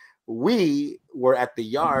fun, we were at the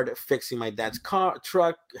yard fixing my dad's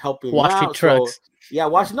truck, helping him out. Trucks. So,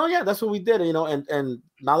 that's what we did, And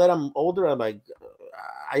now that I'm older, I'm like,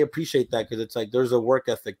 I appreciate that because it's like there's a work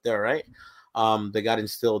ethic there, right? That got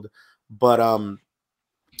instilled, but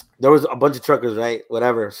there was a bunch of truckers, right?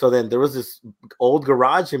 Whatever. So then there was this old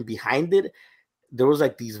garage, and behind it, there was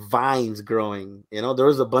like these vines growing. There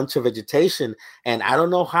was a bunch of vegetation, and I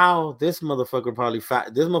don't know how this motherfucker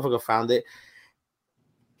found it.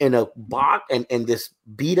 in a box and this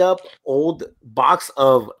beat up old box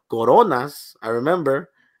of Coronas. I remember,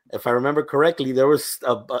 if I remember correctly, there was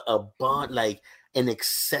a bunch, like an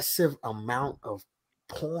excessive amount of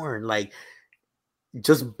porn, like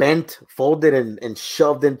just bent, folded, and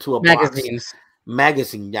shoved into a magazines.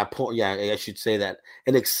 Magazine, yeah, porn, yeah, I should say that.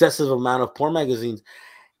 An excessive amount of porn magazines.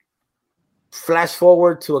 Flash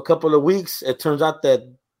forward to a couple of weeks, it turns out that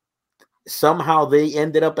somehow they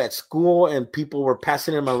ended up at school and people were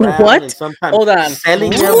passing them around. What? And sometimes hold on,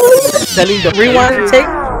 selling the rewind tape.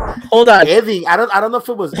 Hold on, Eddie. I don't know if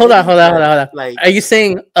it was. Hold on. Like, are you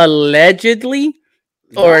saying allegedly,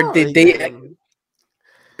 or did they?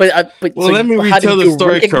 But well, so let me retell the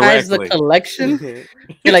story correctly. The collection.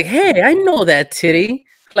 You're like, hey, I know that titty.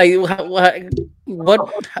 Like, what?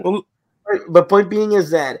 Well, but point being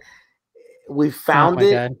is that we found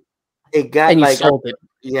it. God. It got and you like sold it.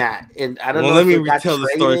 Yeah, and I don't know. Well, let me retell the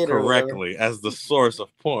story correctly as the source of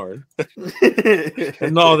porn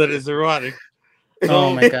and all that is erotic.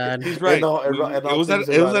 Oh my God, he's right. It was at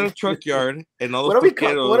a truck yard, and all the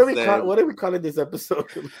what are we calling this episode?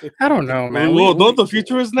 I don't know, man. Well, no, the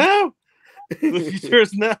future is now. The future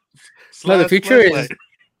is now. No, the future is.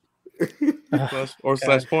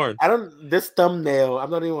 Slash porn. This thumbnail. I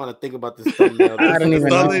don't even want to think about this thumbnail. I don't even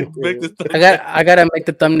know. I gotta make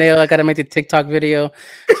the thumbnail. I gotta make the TikTok video.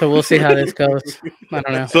 So we'll see how this goes. I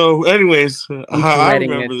don't know. So, anyways, I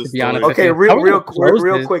remember this story. Okay, real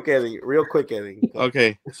quick, Eddie.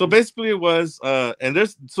 Okay, so basically it was, and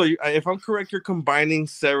there's if I'm correct, you're combining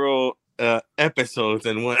several episodes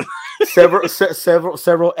and one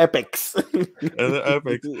several epics.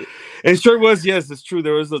 Epics. And sure was, yes, it's true.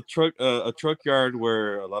 There was a truck yard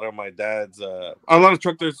where a lot of my dad's a lot of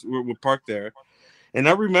truckers were parked there. And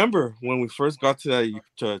I remember when we first got to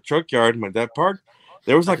that truck yard, my dad parked,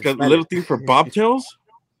 there was like a little thing for bobtails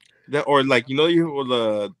that, or like, you I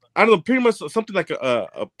don't know, pretty much something like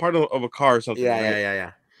a part of a car or something.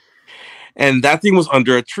 Yeah. And that thing was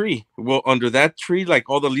under a tree. Well, under that tree, like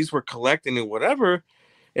all the leaves were collecting and whatever.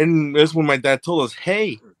 And that's when my dad told us,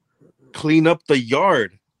 "Hey, clean up the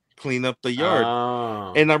yard.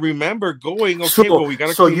 Oh. And I remember going, okay, well, we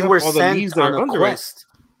gotta clean up all the leaves that are under it.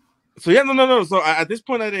 So yeah, no. So at this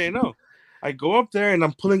point, I didn't know. I go up there and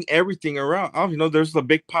I'm pulling everything around. There's a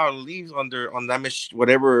big pile of leaves on that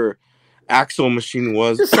whatever axle machine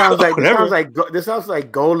was. This sounds like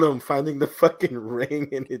Golem finding the fucking ring,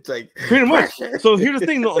 and it's like pretty much. So here's the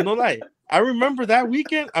thing, no lie. I remember that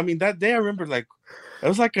weekend. I mean, that day I remember like it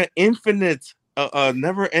was like an infinite,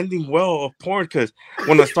 never-ending well of porn. Because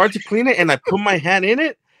when I started to clean it and I put my hand in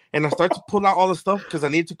it and I started to pull out all the stuff because I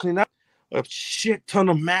need to clean up, a shit ton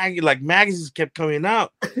of magazines kept coming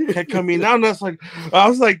out. And I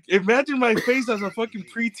was like, imagine my face as a fucking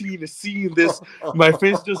preteen seeing this. My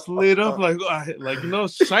face just lit up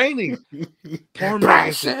shining. Porn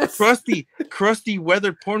magazine, crusty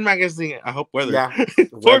weather porn magazine. I hope weather. Yeah,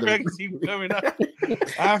 porn magazine coming out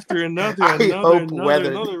after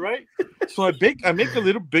another, right? So I make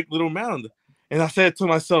a big little mound, and I said to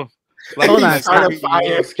myself, like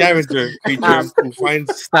scavenger creature who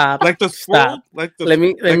finds like the squirrel. Let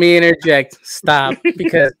me interject. Stop,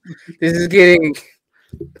 because this is getting.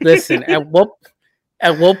 Listen, at what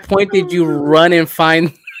point did you run and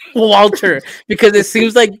find Walter? Because it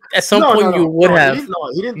seems like at some point you would have.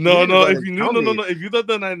 He didn't. If you knew, if you know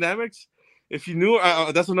the dynamics. If you knew,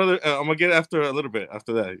 that's another. I'm gonna get after a little bit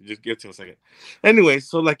after that. Just give it to a second. Anyway,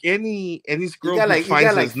 so like any squirrel who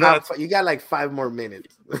finds his nut, you got like 5 more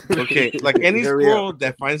minutes. Okay, like any squirrel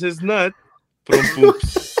that finds his nut,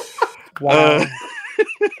 wow.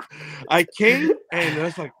 I came and I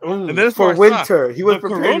was like, and then for winter, he was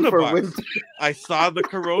preparing for winter. I saw the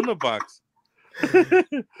Corona box.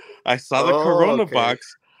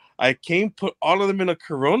 Box. I came, put all of them in a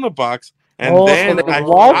Corona box. And then I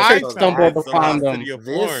stumbled upon them.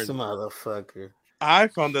 This motherfucker. I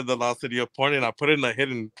found the lost city of porn and I put it in a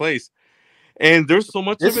hidden place. And there's so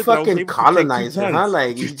much this of it. This fucking colonizer, huh?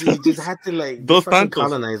 Like you just had to like those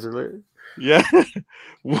colonizer, right? Yeah.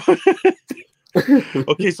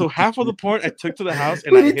 Okay, so half of the porn I took to the house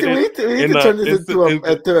and I hid it. We need to turn this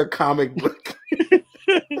into a comic book.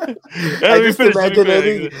 I just imagine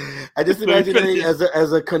it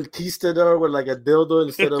as a conquistador with like a dildo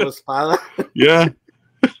instead of a spada. Yeah.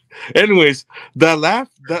 Anyways,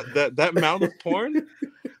 that mound of porn,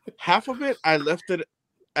 half of it I left it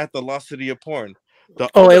at the Lost City of Porn.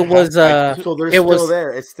 It was there.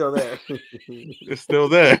 It's still there. It's still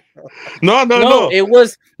there. No. It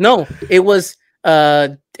was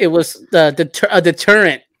a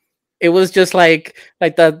deterrent. It was just like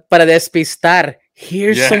the para despistar.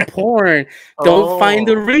 here's some porn. Don't find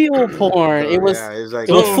the real porn. It was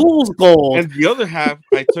fool's gold. And the other half,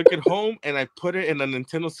 I took it home and I put it in a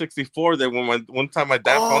Nintendo 64. That when one time my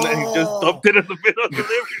dad found it, he just dumped it in the middle of the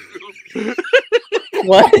living room.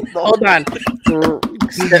 What? Hold on.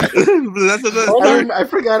 That's another story. I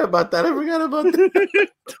forgot about that. Anyway,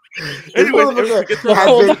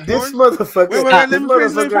 this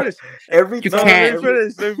motherfucker. Every time. Let me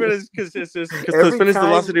finish because to finish the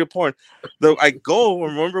last city of porn. Though I go,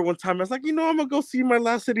 remember one time I was like, I'm gonna go see my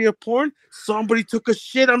last city of porn. Somebody took a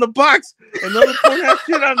shit on the box. Another porn had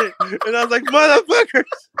shit on it, and I was like, motherfuckers,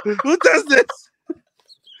 who does this?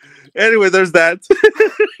 Anyway, there's that.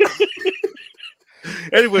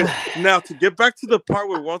 Anyway, now to get back to the part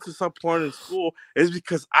where Walter saw porn in school is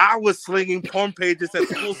because I was slinging porn pages at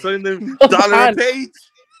school, selling them $1 a page.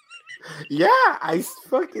 Yeah, this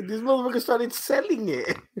motherfucker started selling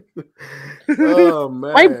it. Oh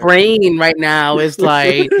man, my brain right now is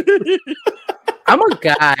like, I'm a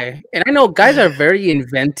guy, and I know guys are very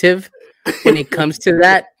inventive when it comes to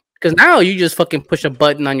that. Because now you just fucking push a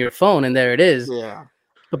button on your phone and there it is. Yeah.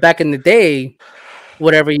 But back in the day,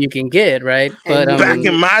 whatever you can get, right? But back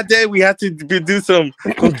in my day, we had to do some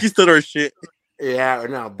conquistador shit. Yeah,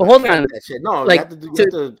 no. But hold on. That shit. No, like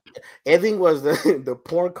Edding was the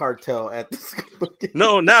porn cartel at the school.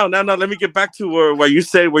 No. Let me get back to where you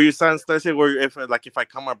said where you started saying where if I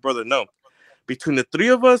call my brother. No, between the three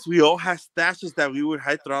of us, we all had stashes that we would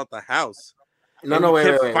hide throughout the house. We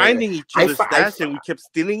kept finding each other's stash, and we kept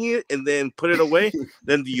stealing it and then put it away.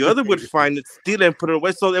 Then the other would find it, steal it, and put it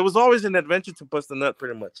away. So it was always an adventure to bust a nut,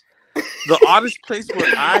 pretty much. The oddest place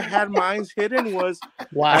where I had mine hidden was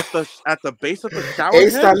at the base of the shower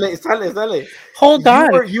head. Hold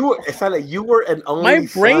on. You were an only my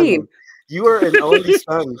brain. Son. You were an only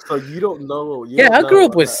son, so you don't know. I grew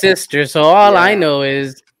up with sisters, so all I know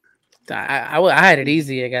is I had it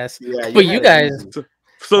easy, I guess. Yeah, but you guys.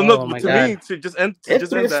 So no, to me, to just end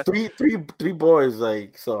that. Three boys,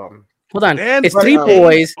 like so. Hold on, it's three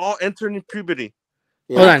boys all entering puberty.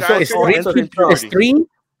 Yeah. Hold on, so it's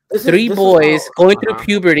three boys going through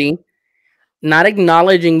puberty, not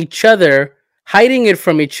acknowledging each other, hiding it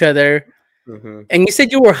from each other. Mm-hmm. And you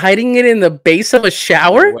said you were hiding it in the base of a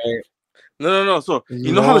shower? No. So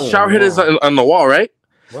you know how the shower head is on the wall, right?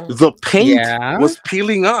 What? The paint was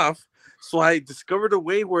peeling off. So I discovered a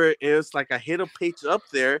way where it's like I hit a page up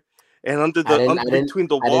there, and between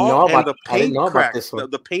the wall and the paint crack,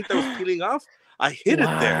 the paint that was peeling off, I hid it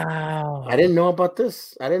there. I didn't know about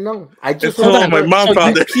this. I didn't know. I just my mom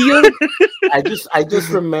found it. I just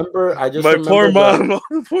remember. My poor mom.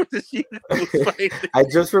 I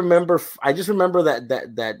just remember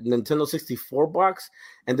that Nintendo 64 box,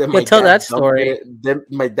 and then tell that story. Then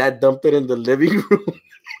my dad dumped it in the living room.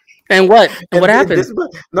 And what happened? This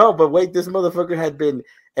motherfucker had been,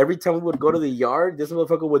 every time we would go to the yard, this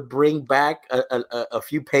motherfucker would bring back a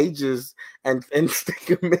few pages and stick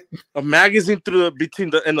them in. A magazine between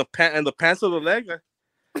the pants of the leg,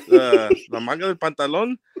 the manga del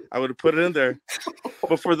pantalón. I would have put it in there.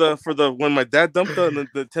 But for the when my dad dumped the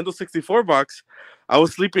Nintendo 64 box, I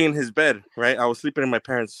was sleeping in his bed, right? I was sleeping in my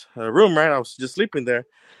parents' room, right? I was just sleeping there,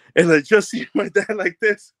 and I just see my dad like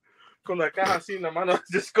this. Con la caja así en la mano,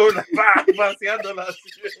 just going like,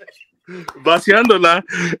 vaciándola,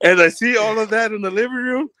 and I see all of that in the living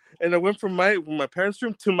room, and I went from my parents'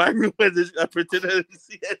 room to my room, and I pretended I didn't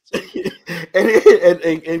see that.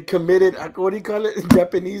 and committed, what do you call it in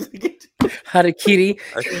Japanese? Harakiri.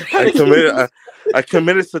 I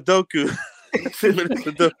committed Sudoku.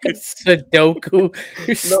 Sudoku.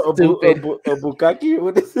 You're stupid. Bukaki?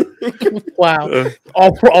 What is it? Wow.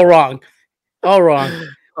 All wrong. All wrong.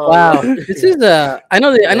 Wow, this is I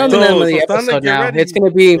know the name of the episode now. Ready. It's gonna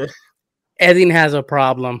be Edding has a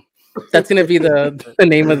problem. That's gonna be the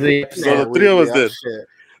name of the episode. So the three of us did.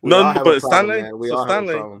 No, but Stanley,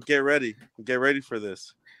 get ready for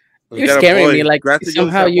this. You're scaring me. Like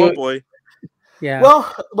somehow you. Boy. Yeah.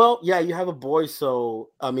 Well, yeah. You have a boy, so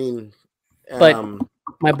I mean. But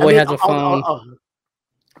my boy has a phone.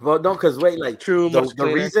 Well, no, because wait, like true.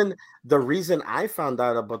 The reason I found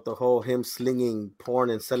out about the whole him slinging porn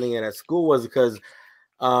and selling it at school was because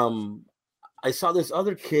I saw this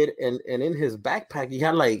other kid and in his backpack he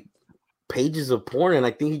had like pages of porn, and I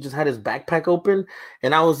think he just had his backpack open,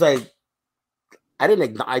 and I was like,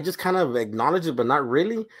 I just kind of acknowledged it, but not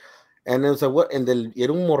really. And then so what? And then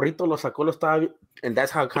era un morrito lo sacó, lo estaba, and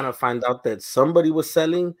that's how I kind of find out that somebody was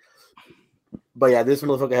selling. But yeah, this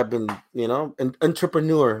motherfucker have been, an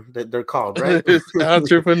entrepreneur that they're called, right?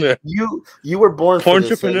 Entrepreneur. You were born for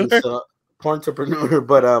this, porn entrepreneur.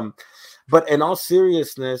 But But in all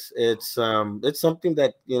seriousness, it's something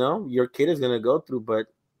that your kid is gonna go through. But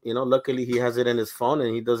luckily he has it in his phone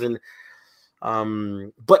and he doesn't.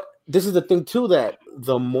 But this is the thing too, that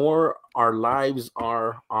the more our lives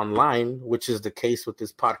are online, which is the case with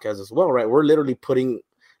this podcast as well, right? We're literally putting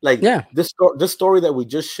this story that we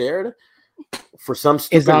just shared. For some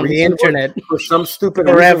stupid is on reason, the internet. For some stupid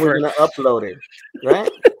reason, we're gonna upload it, right?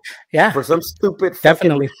 Yeah. For some stupid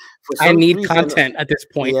definitely. I need reason, content at this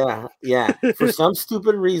point. Yeah. For some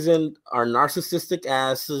stupid reason, our narcissistic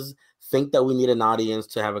asses think that we need an audience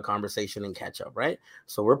to have a conversation and catch up, right?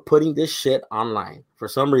 So we're putting this shit online for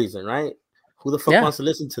some reason, right? Who the fuck wants to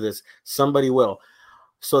listen to this? Somebody will.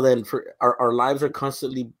 So then, for our lives are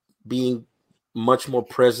constantly being much more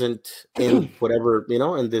present in whatever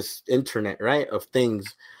in this internet, right, of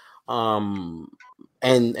things, and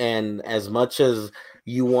as much as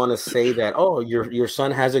you want to say that your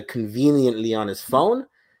son has it conveniently on his phone,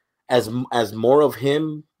 as more of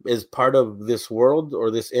him is part of this world or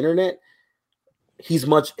this internet, his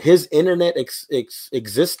internet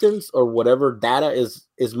existence or whatever data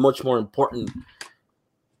is much more important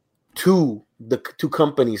to the two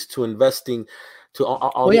companies, to investing, to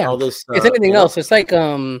all this. It's anything else. It's like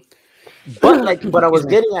but like what I was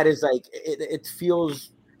getting at is like it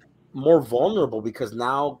feels more vulnerable because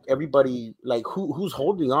now everybody, like, who's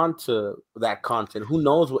holding on to that content? Who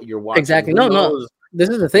knows what you're watching? Exactly. No. This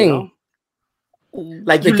is the thing.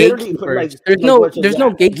 Like the gatekeepers. There's no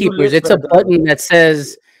gatekeepers. It's a button that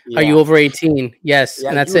says, "Are you over 18?" Yes,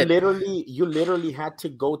 and that's it. You literally had to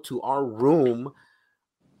go to our room,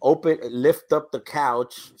 lift up the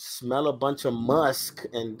couch, smell a bunch of musk,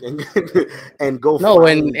 and go. No,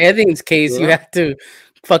 in Edding's case, you have to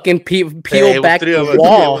fucking peel back the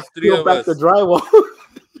wall, peel back the drywall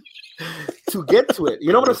to get to it.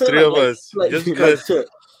 You know what I'm saying? Three of us.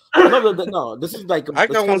 No, this is like I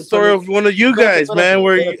got one story of one of you guys, man,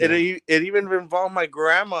 where it even involved my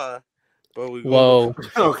grandma. Whoa.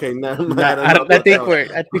 Okay, no, I think we're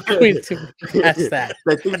too past that.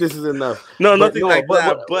 I think this is enough. No, nothing like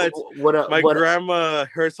that. But my grandma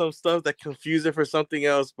heard some stuff that confused her for something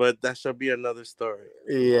else, but that should be another story.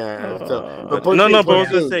 Yeah. But I was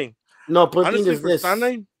just saying. No, but honestly, for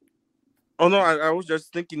Sunday. Oh no, I was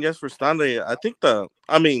just thinking. Yes, for Sunday, I think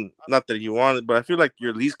not that you want it, but I feel like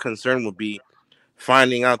your least concern would be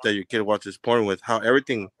finding out that your kid watches porn, with how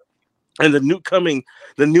everything. And the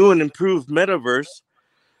new and improved metaverse,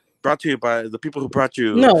 brought to you by the people who brought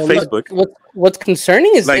you Facebook. Look, what's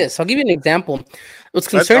concerning is this. I'll give you an example. What's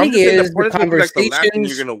concerning is the conversations.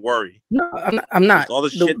 You're gonna worry. No, I'm not. All the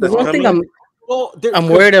shit that's one coming. thing I'm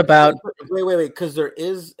worried about. Wait, because there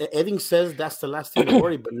is. Edding says that's the last thing to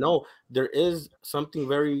worry, but no, there is something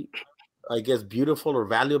very, I guess, beautiful or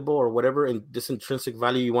valuable or whatever, and this intrinsic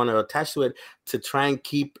value you want to attach to it, to try and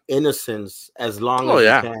keep innocence as long as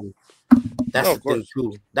you can. That's the thing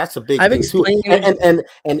too. That's a big thing too.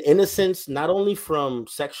 And innocence, not only from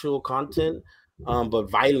sexual content, but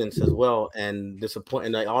violence as well, and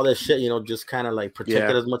disappointment, like all that shit. Just kind of like protect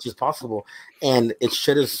it as much as possible. And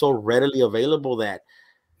shit is so readily available that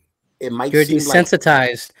it might you're seem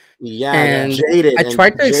desensitized. And jaded. I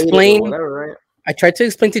tried to explain. Whatever, right? I tried to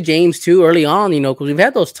explain to James too early on, because we've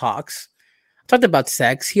had those talks. Talked about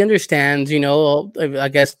sex. He understands, I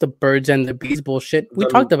guess the birds and the bees bullshit. We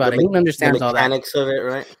talked about it. He understands all that. The mechanics of it,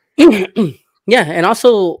 right? Yeah, and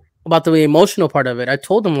also about the emotional part of it. I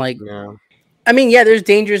told him, there's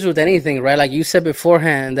dangers with anything, right? Like you said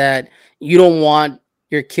beforehand, that you don't want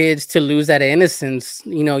your kids to lose that innocence.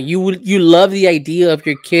 You love the idea of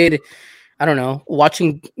your kid, I don't know,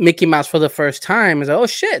 watching Mickey Mouse for the first time. It's like, oh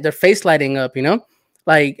shit, their face lighting up,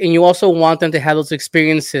 and you also want them to have those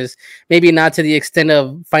experiences, maybe not to the extent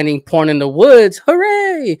of finding porn in the woods,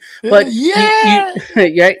 hooray! But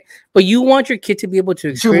but you want your kid to be able to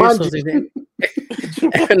experience those things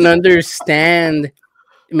and understand.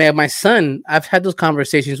 Man, my son, I've had those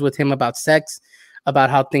conversations with him about sex, about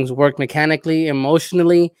how things work mechanically,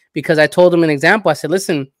 emotionally, because I told him an example. I said,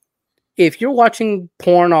 listen, if you're watching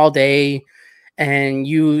porn all day and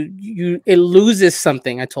it loses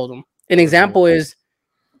something, I told him. An example is,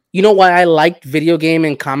 you know why I liked video game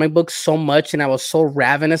and comic books so much and I was so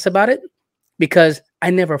ravenous about it? Because I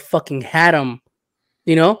never fucking had them,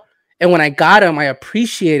 And when I got them, I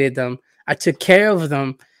appreciated them. I took care of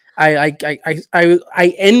them.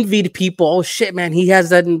 I envied people. Oh shit, man, he has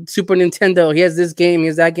that Super Nintendo. He has this game. He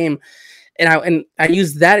has that game. And I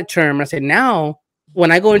use that term. I say, now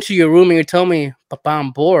when I go into your room and you tell me, Papa,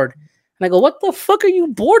 I'm bored. And I go, what the fuck are you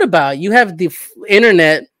bored about? You have the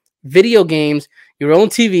internet, video games, your own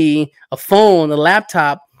TV, a phone, a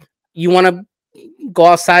laptop. You want to go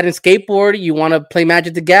outside and skateboard. You want to play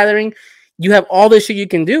Magic the Gathering. you have all this shit you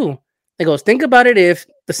can do. He goes, think about it. If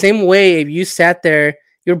the same way, if you sat there,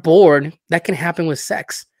 you're bored, that can happen with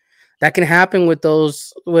sex. That can happen with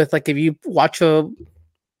like if you watch a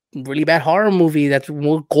really bad horror movie that's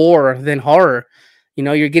more gore than horror,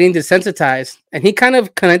 you're getting desensitized. And he kind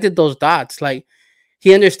of connected those dots. Like,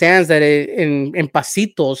 he understands that in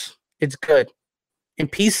pasitos, it's good. In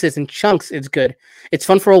pieces and chunks, it's good. It's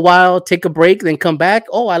fun for a while, take a break, then come back.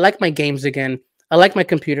 Oh, I like my games again. I like my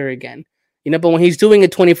computer again. But when he's doing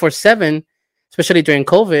it 24/7, especially during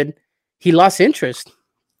COVID, he lost interest.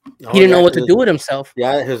 He didn't know what to do with himself.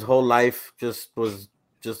 Yeah, his whole life was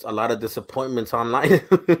a lot of disappointments online.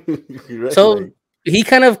 Right? So he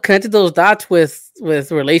kind of connected those dots with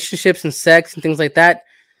relationships and sex and things like that.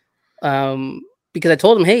 Because I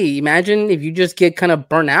told him, hey, imagine if you just get kind of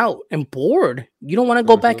burnt out and bored. You don't want to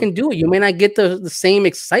go back and do it. You may not get the same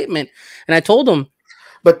excitement. And I told him,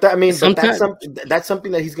 but that's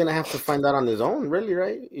something that he's gonna have to find out on his own, really,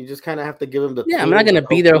 right? You just kind of have to give him the. Yeah, I'm not gonna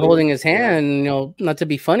be there holding his hand, not to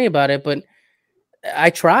be funny about it, but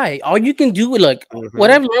I try. All you can do, look,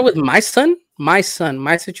 what I've learned with my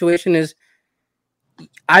situation is,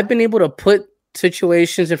 I've been able to put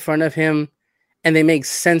situations in front of him, and they make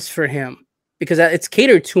sense for him because it's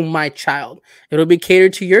catered to my child. It'll be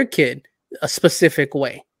catered to your kid a specific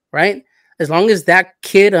way, right? As long as that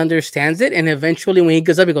kid understands it, and eventually when he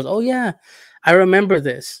goes up, he goes, oh, yeah, I remember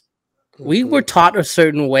this. We were taught a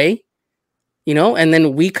certain way, and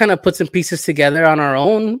then we kind of put some pieces together on our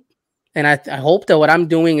own. And I hope that what I'm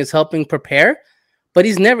doing is helping prepare. But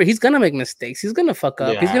he's going to make mistakes. He's going to fuck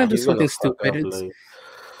up. He's going to do something stupid.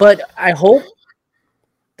 But I hope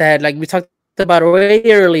that, like we talked about way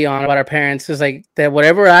early on about our parents, is like that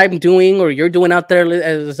whatever I'm doing or you're doing out there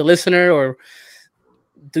as a listener, or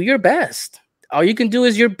do your best. All you can do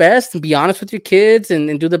is your best and be honest with your kids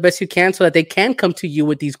and do the best you can so that they can come to you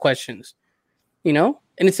with these questions, and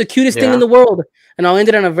it's the cutest thing in the world. And I'll end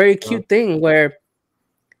it on a very cute thing where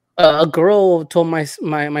a girl told my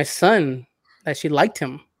son that she liked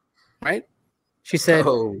him, right? She said,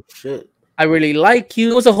 oh, shit. I really like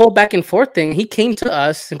you. It was a whole back and forth thing. He came to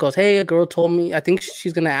us and goes, hey, a girl told me, I think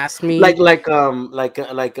she's going to ask me. Like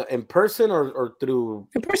in person or through?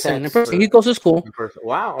 In person. He goes to school.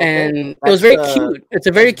 Wow. Okay. And it was very cute. It's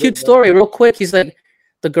a very cute story. Real quick. He said,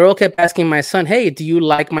 the girl kept asking my son, hey, do you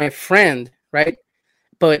like my friend? Right.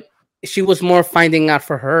 But she was more finding out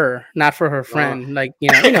for her, not for her friend. Like,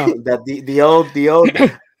 that the old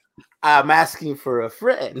I'm asking for a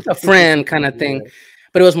friend kind of thing.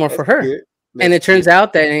 But it was more for her. And it turns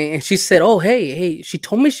out that, and she said, oh, hey, she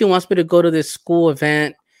told me she wants me to go to this school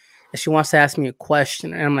event and she wants to ask me a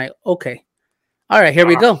question. And I'm like, okay, all right, here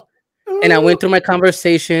we go. And I went through my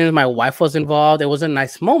conversations. My wife was involved. It was a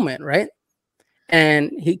nice moment, right?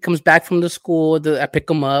 And he comes back from the school. I pick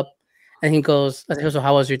him up and he goes, I said, so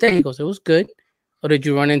how was your day? He goes, it was good. Oh, did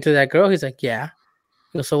you run into that girl? He's like, yeah.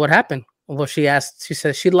 He goes, so what happened? Well, she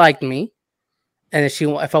said she liked me. And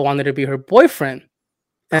if I wanted to be her boyfriend.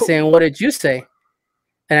 And I said, what did you say?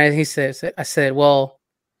 And I said, well,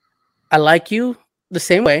 I like you the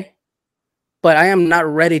same way, but I am not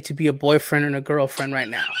ready to be a boyfriend and a girlfriend right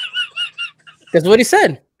now. That's what he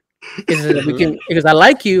said. He said, because I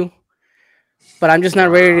like you, but I'm just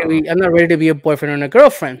not ready to be. I'm not ready to be a boyfriend and a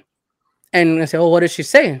girlfriend. And I said, oh, what did she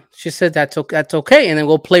say? She said that's okay, and then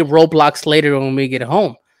we'll play Roblox later when we get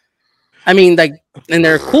home. I mean, like, and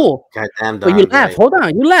they're cool. Goddamn, but you laugh. Right. Hold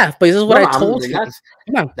on, you laugh. But this is what I told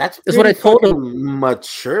him. That's what I told him.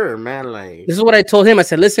 Mature, man. Like, this is what I told him. I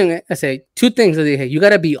said, listen. I said two things. I said, hey, you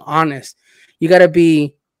gotta be honest. You gotta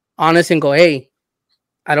be honest and go, hey,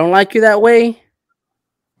 I don't like you that way.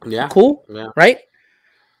 Yeah. Cool. Yeah. Right.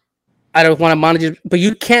 I don't want to manage you, but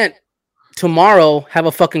you can't tomorrow have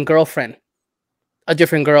a fucking girlfriend, a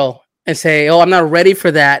different girl, and say, oh, I'm not ready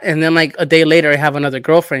for that. And then like a day later, I have another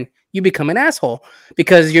girlfriend. You become an asshole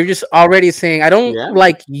because you're just already saying, I don't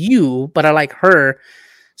like you, but I like her.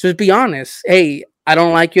 So just be honest. Hey, I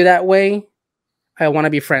don't like you that way. I want to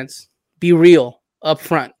be friends. Be real up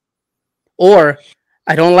front. Or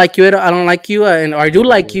I don't like you. I don't like you. Or I do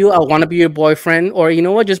like you. I want to be your boyfriend. Or you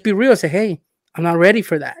know what? Just be real. Say, hey, I'm not ready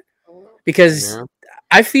for that. Because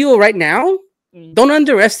I feel right now, don't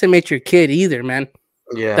underestimate your kid either, man.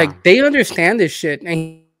 Yeah. Like they understand this shit.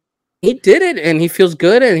 And he did it, and he feels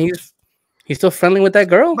good, and he's still friendly with that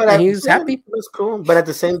girl, and he's happy. That's cool. But at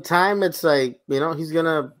the same time, it's like, he's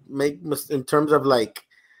gonna make in terms of like,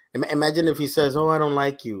 imagine if he says, "Oh, I don't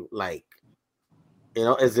like you," like,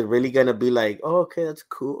 is it really gonna be like, "Oh, okay, that's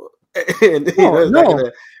cool"? And, Think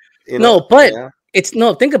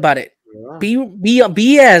about it. Yeah.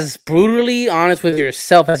 Be as brutally honest with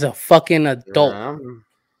yourself as a fucking adult.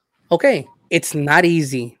 okay, it's not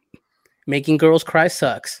easy. Making girls cry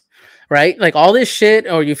sucks, right? Like all this shit,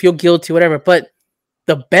 or you feel guilty, whatever. But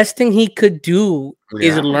the best thing he could do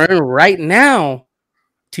is learn right now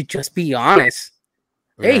to just be honest.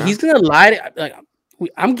 Hey, he's gonna lie. Like,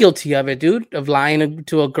 I'm guilty of it, dude, of lying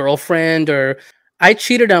to a girlfriend, or I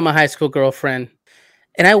cheated on my high school girlfriend.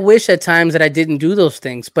 And I wish at times that I didn't do those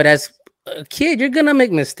things. But as a kid, you're gonna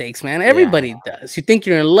make mistakes, man. Everybody does. You think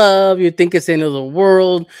you're in love, you think it's the end of the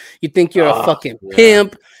world, you think you're a fucking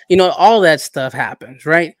pimp, you know, all that stuff happens,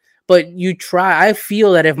 right? But you try. I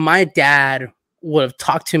feel that if my dad would have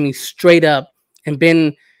talked to me straight up and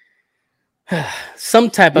been some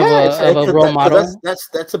type of a role model.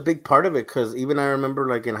 That's a big part of it, because even I remember,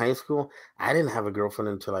 like in high school, I didn't have a girlfriend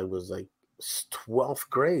until I was like 12th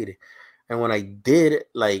grade. And when I did,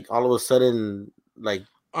 like all of a sudden, like,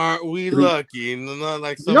 aren't we lucky? Not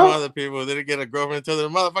like some other people didn't get a girlfriend until they're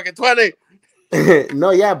motherfucking 20.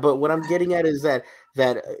 No, yeah, but what I'm getting at is that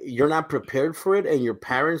you're not prepared for it, and your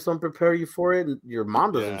parents don't prepare you for it, and your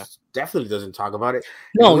mom definitely doesn't talk about it.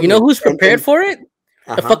 No, you know who's prepared for it?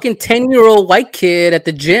 A fucking 10-year-old white kid at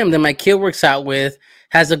the gym that my kid works out with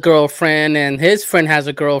has a girlfriend, and his friend has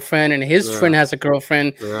a girlfriend, and his friend has a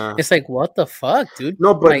girlfriend. It's like, what the fuck, dude?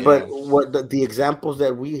 No, but what the examples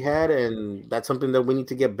that we had, and that's something that we need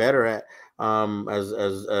to get better at, as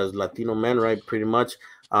Latino men, right? Pretty much,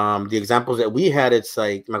 the examples that we had, it's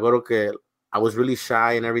like, me acuerdo que I was really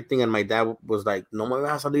shy and everything, and my dad was like, "No me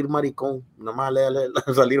vas a salir maricón, no me vas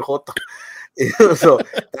a salir jota." So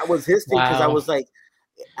that was his thing, because I was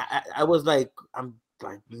like, I'm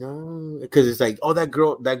like, no, because it's like, oh, that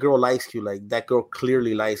girl likes you, like that girl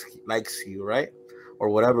clearly likes you, right, or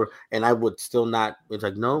whatever. And I would still not. It's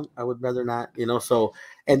like, no, I would rather not, you know. So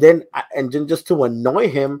and then just to annoy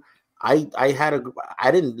him, I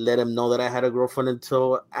didn't let him know that I had a girlfriend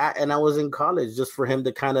until I was in college, just for him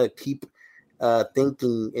to kind of keep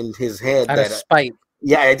thinking in his head out of spite.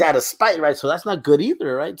 Yeah, it's out of spite, right? So that's not good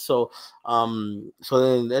either, right? So so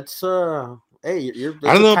then that's hey, you're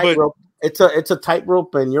I don't know, but it's a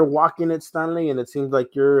tightrope, and you're walking it, Stanley, and it seems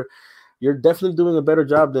like you're definitely doing a better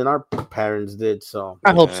job than our parents did. So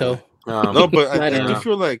I hope so. No, but I do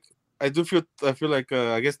feel like I feel like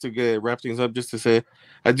I guess to wrap things up, just to say,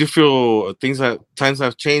 I do feel times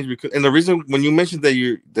have changed, because, and the reason when you mentioned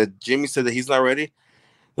that Jimmy said that he's not ready,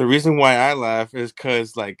 the reason why I laugh is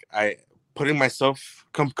because like I putting myself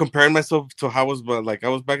comparing myself to how I was back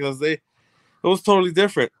in those days, it was totally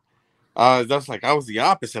different. That's like I was the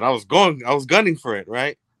opposite. I was gunning for it,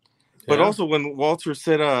 right? Yeah. But also when Walter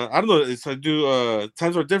said, I don't know,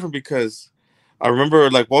 times are different, because I remember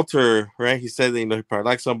like Walter, right? He said that, you know, he probably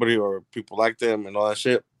liked somebody or people liked him and all that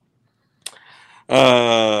shit.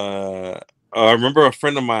 I remember a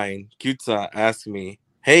friend of mine, Kutza, asked me,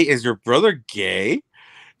 "Hey, is your brother gay?"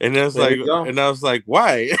 And I was like,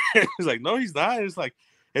 "Why?" He's like, "No, he's not." It's like,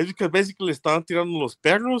 it's because basically le están tirando los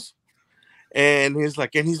perros. And he's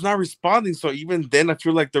like, and he's not responding. So even then, I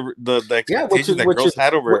feel like the expectations that girls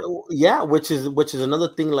had over which is another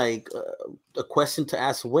thing. Like a question to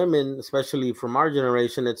ask women, especially from our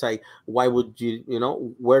generation. It's like, why would you? You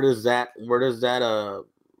know, where does that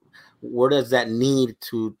need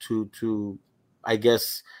to I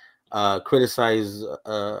guess criticize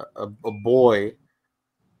a boy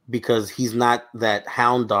because he's not that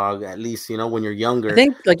hound dog? At least, you know, when you're younger. I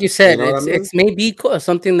think, like you said, you know it's maybe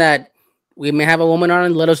something that we may have a woman on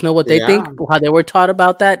and let us know what they think, how they were taught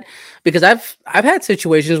about that. Because I've had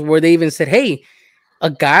situations where they even said, "Hey, a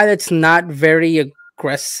guy that's not very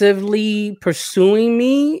aggressively pursuing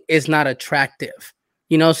me is not attractive."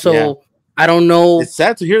 You know, so I don't know. It's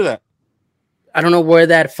sad to hear that. I don't know where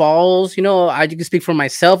that falls. You know, I can speak for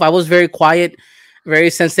myself. I was very quiet, very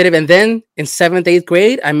sensitive, and then in 7th, 8th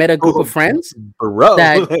grade, I met a group of friends. Bro,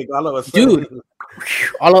 that, like all of a sudden, dude,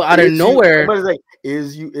 out of nowhere. Everybody's like,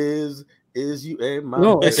 is you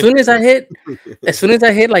no, as soon as I hit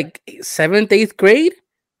like 7th, 8th grade,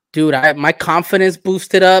 dude, my confidence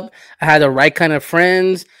boosted up. I had the right kind of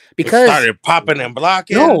friends, because it started popping and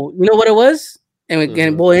blocking. No, you know what it was? And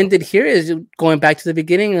again, what ended here is going back to the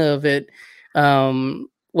beginning of it.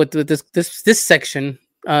 With this section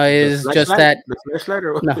is just that.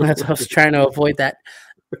 No, I was trying to avoid that.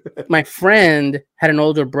 My friend had an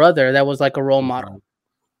older brother that was like a role model.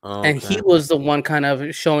 And he was the one kind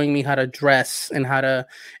of showing me how to dress and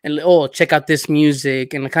check out this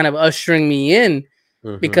music, and kind of ushering me in,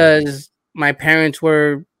 because my parents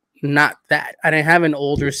were not that. I didn't have an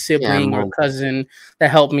older sibling or cousin that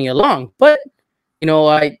helped me along. But, you know,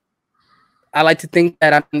 I like to think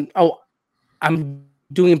that I'm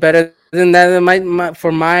doing better than that.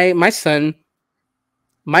 For my son,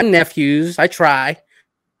 my nephews, I try.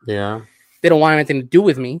 Yeah. They don't want anything to do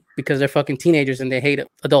with me because they're fucking teenagers and they hate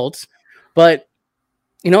adults. But,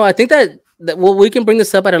 I think that we can bring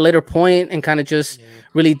this up at a later point and kind of just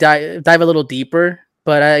really dive a little deeper.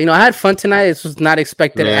 But, I had fun tonight. This was not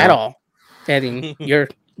expected at all. Eddie, your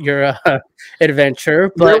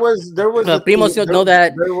adventure. But there was Primos know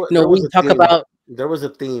that, we talk about. There was a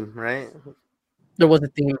theme, right? There was a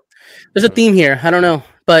theme. There's a theme here. I don't know.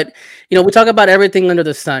 But, we talk about everything under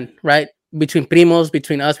the sun, right? Between Primos,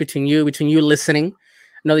 between us, between you listening.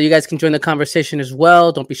 I know that you guys can join the conversation as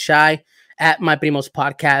well. Don't be shy at My Primos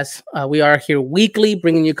Podcast. We are here weekly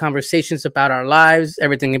bringing you conversations about our lives,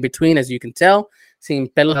 everything in between, as you can tell. Sin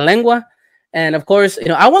pelo la lengua. And of course,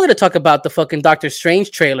 I wanted to talk about the fucking Doctor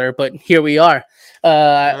Strange trailer, but here we are.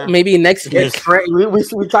 Maybe next week.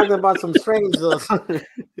 We talked about some strange.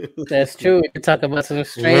 That's true. We could talk about some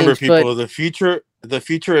strange. Remember, people, the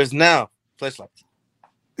future is now. Fleshlights.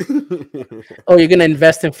 Oh, you're gonna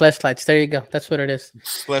invest in fleshlights. There you go. That's what it is.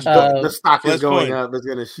 The stock is going up. It's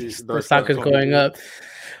gonna shoot. The stock is going up.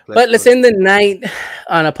 But let's end the night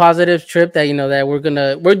on a positive trip. That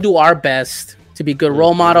that we'll do our best to be good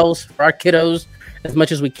role models for our kiddos as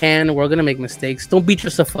much as we can. We're gonna make mistakes. Don't beat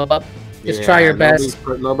yourself up. Just try your best.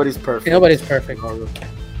 Nobody's perfect. Nobody's perfect.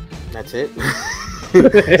 That's it.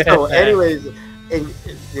 So, anyways, and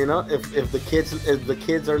if the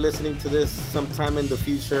kids are listening to this sometime in the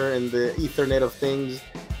future in the Ethernet of things,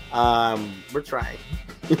 we're trying.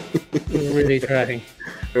 We're really trying.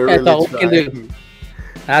 We're really That's all we trying. can do.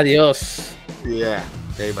 Adios. Yeah.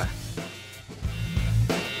 Okay, bye.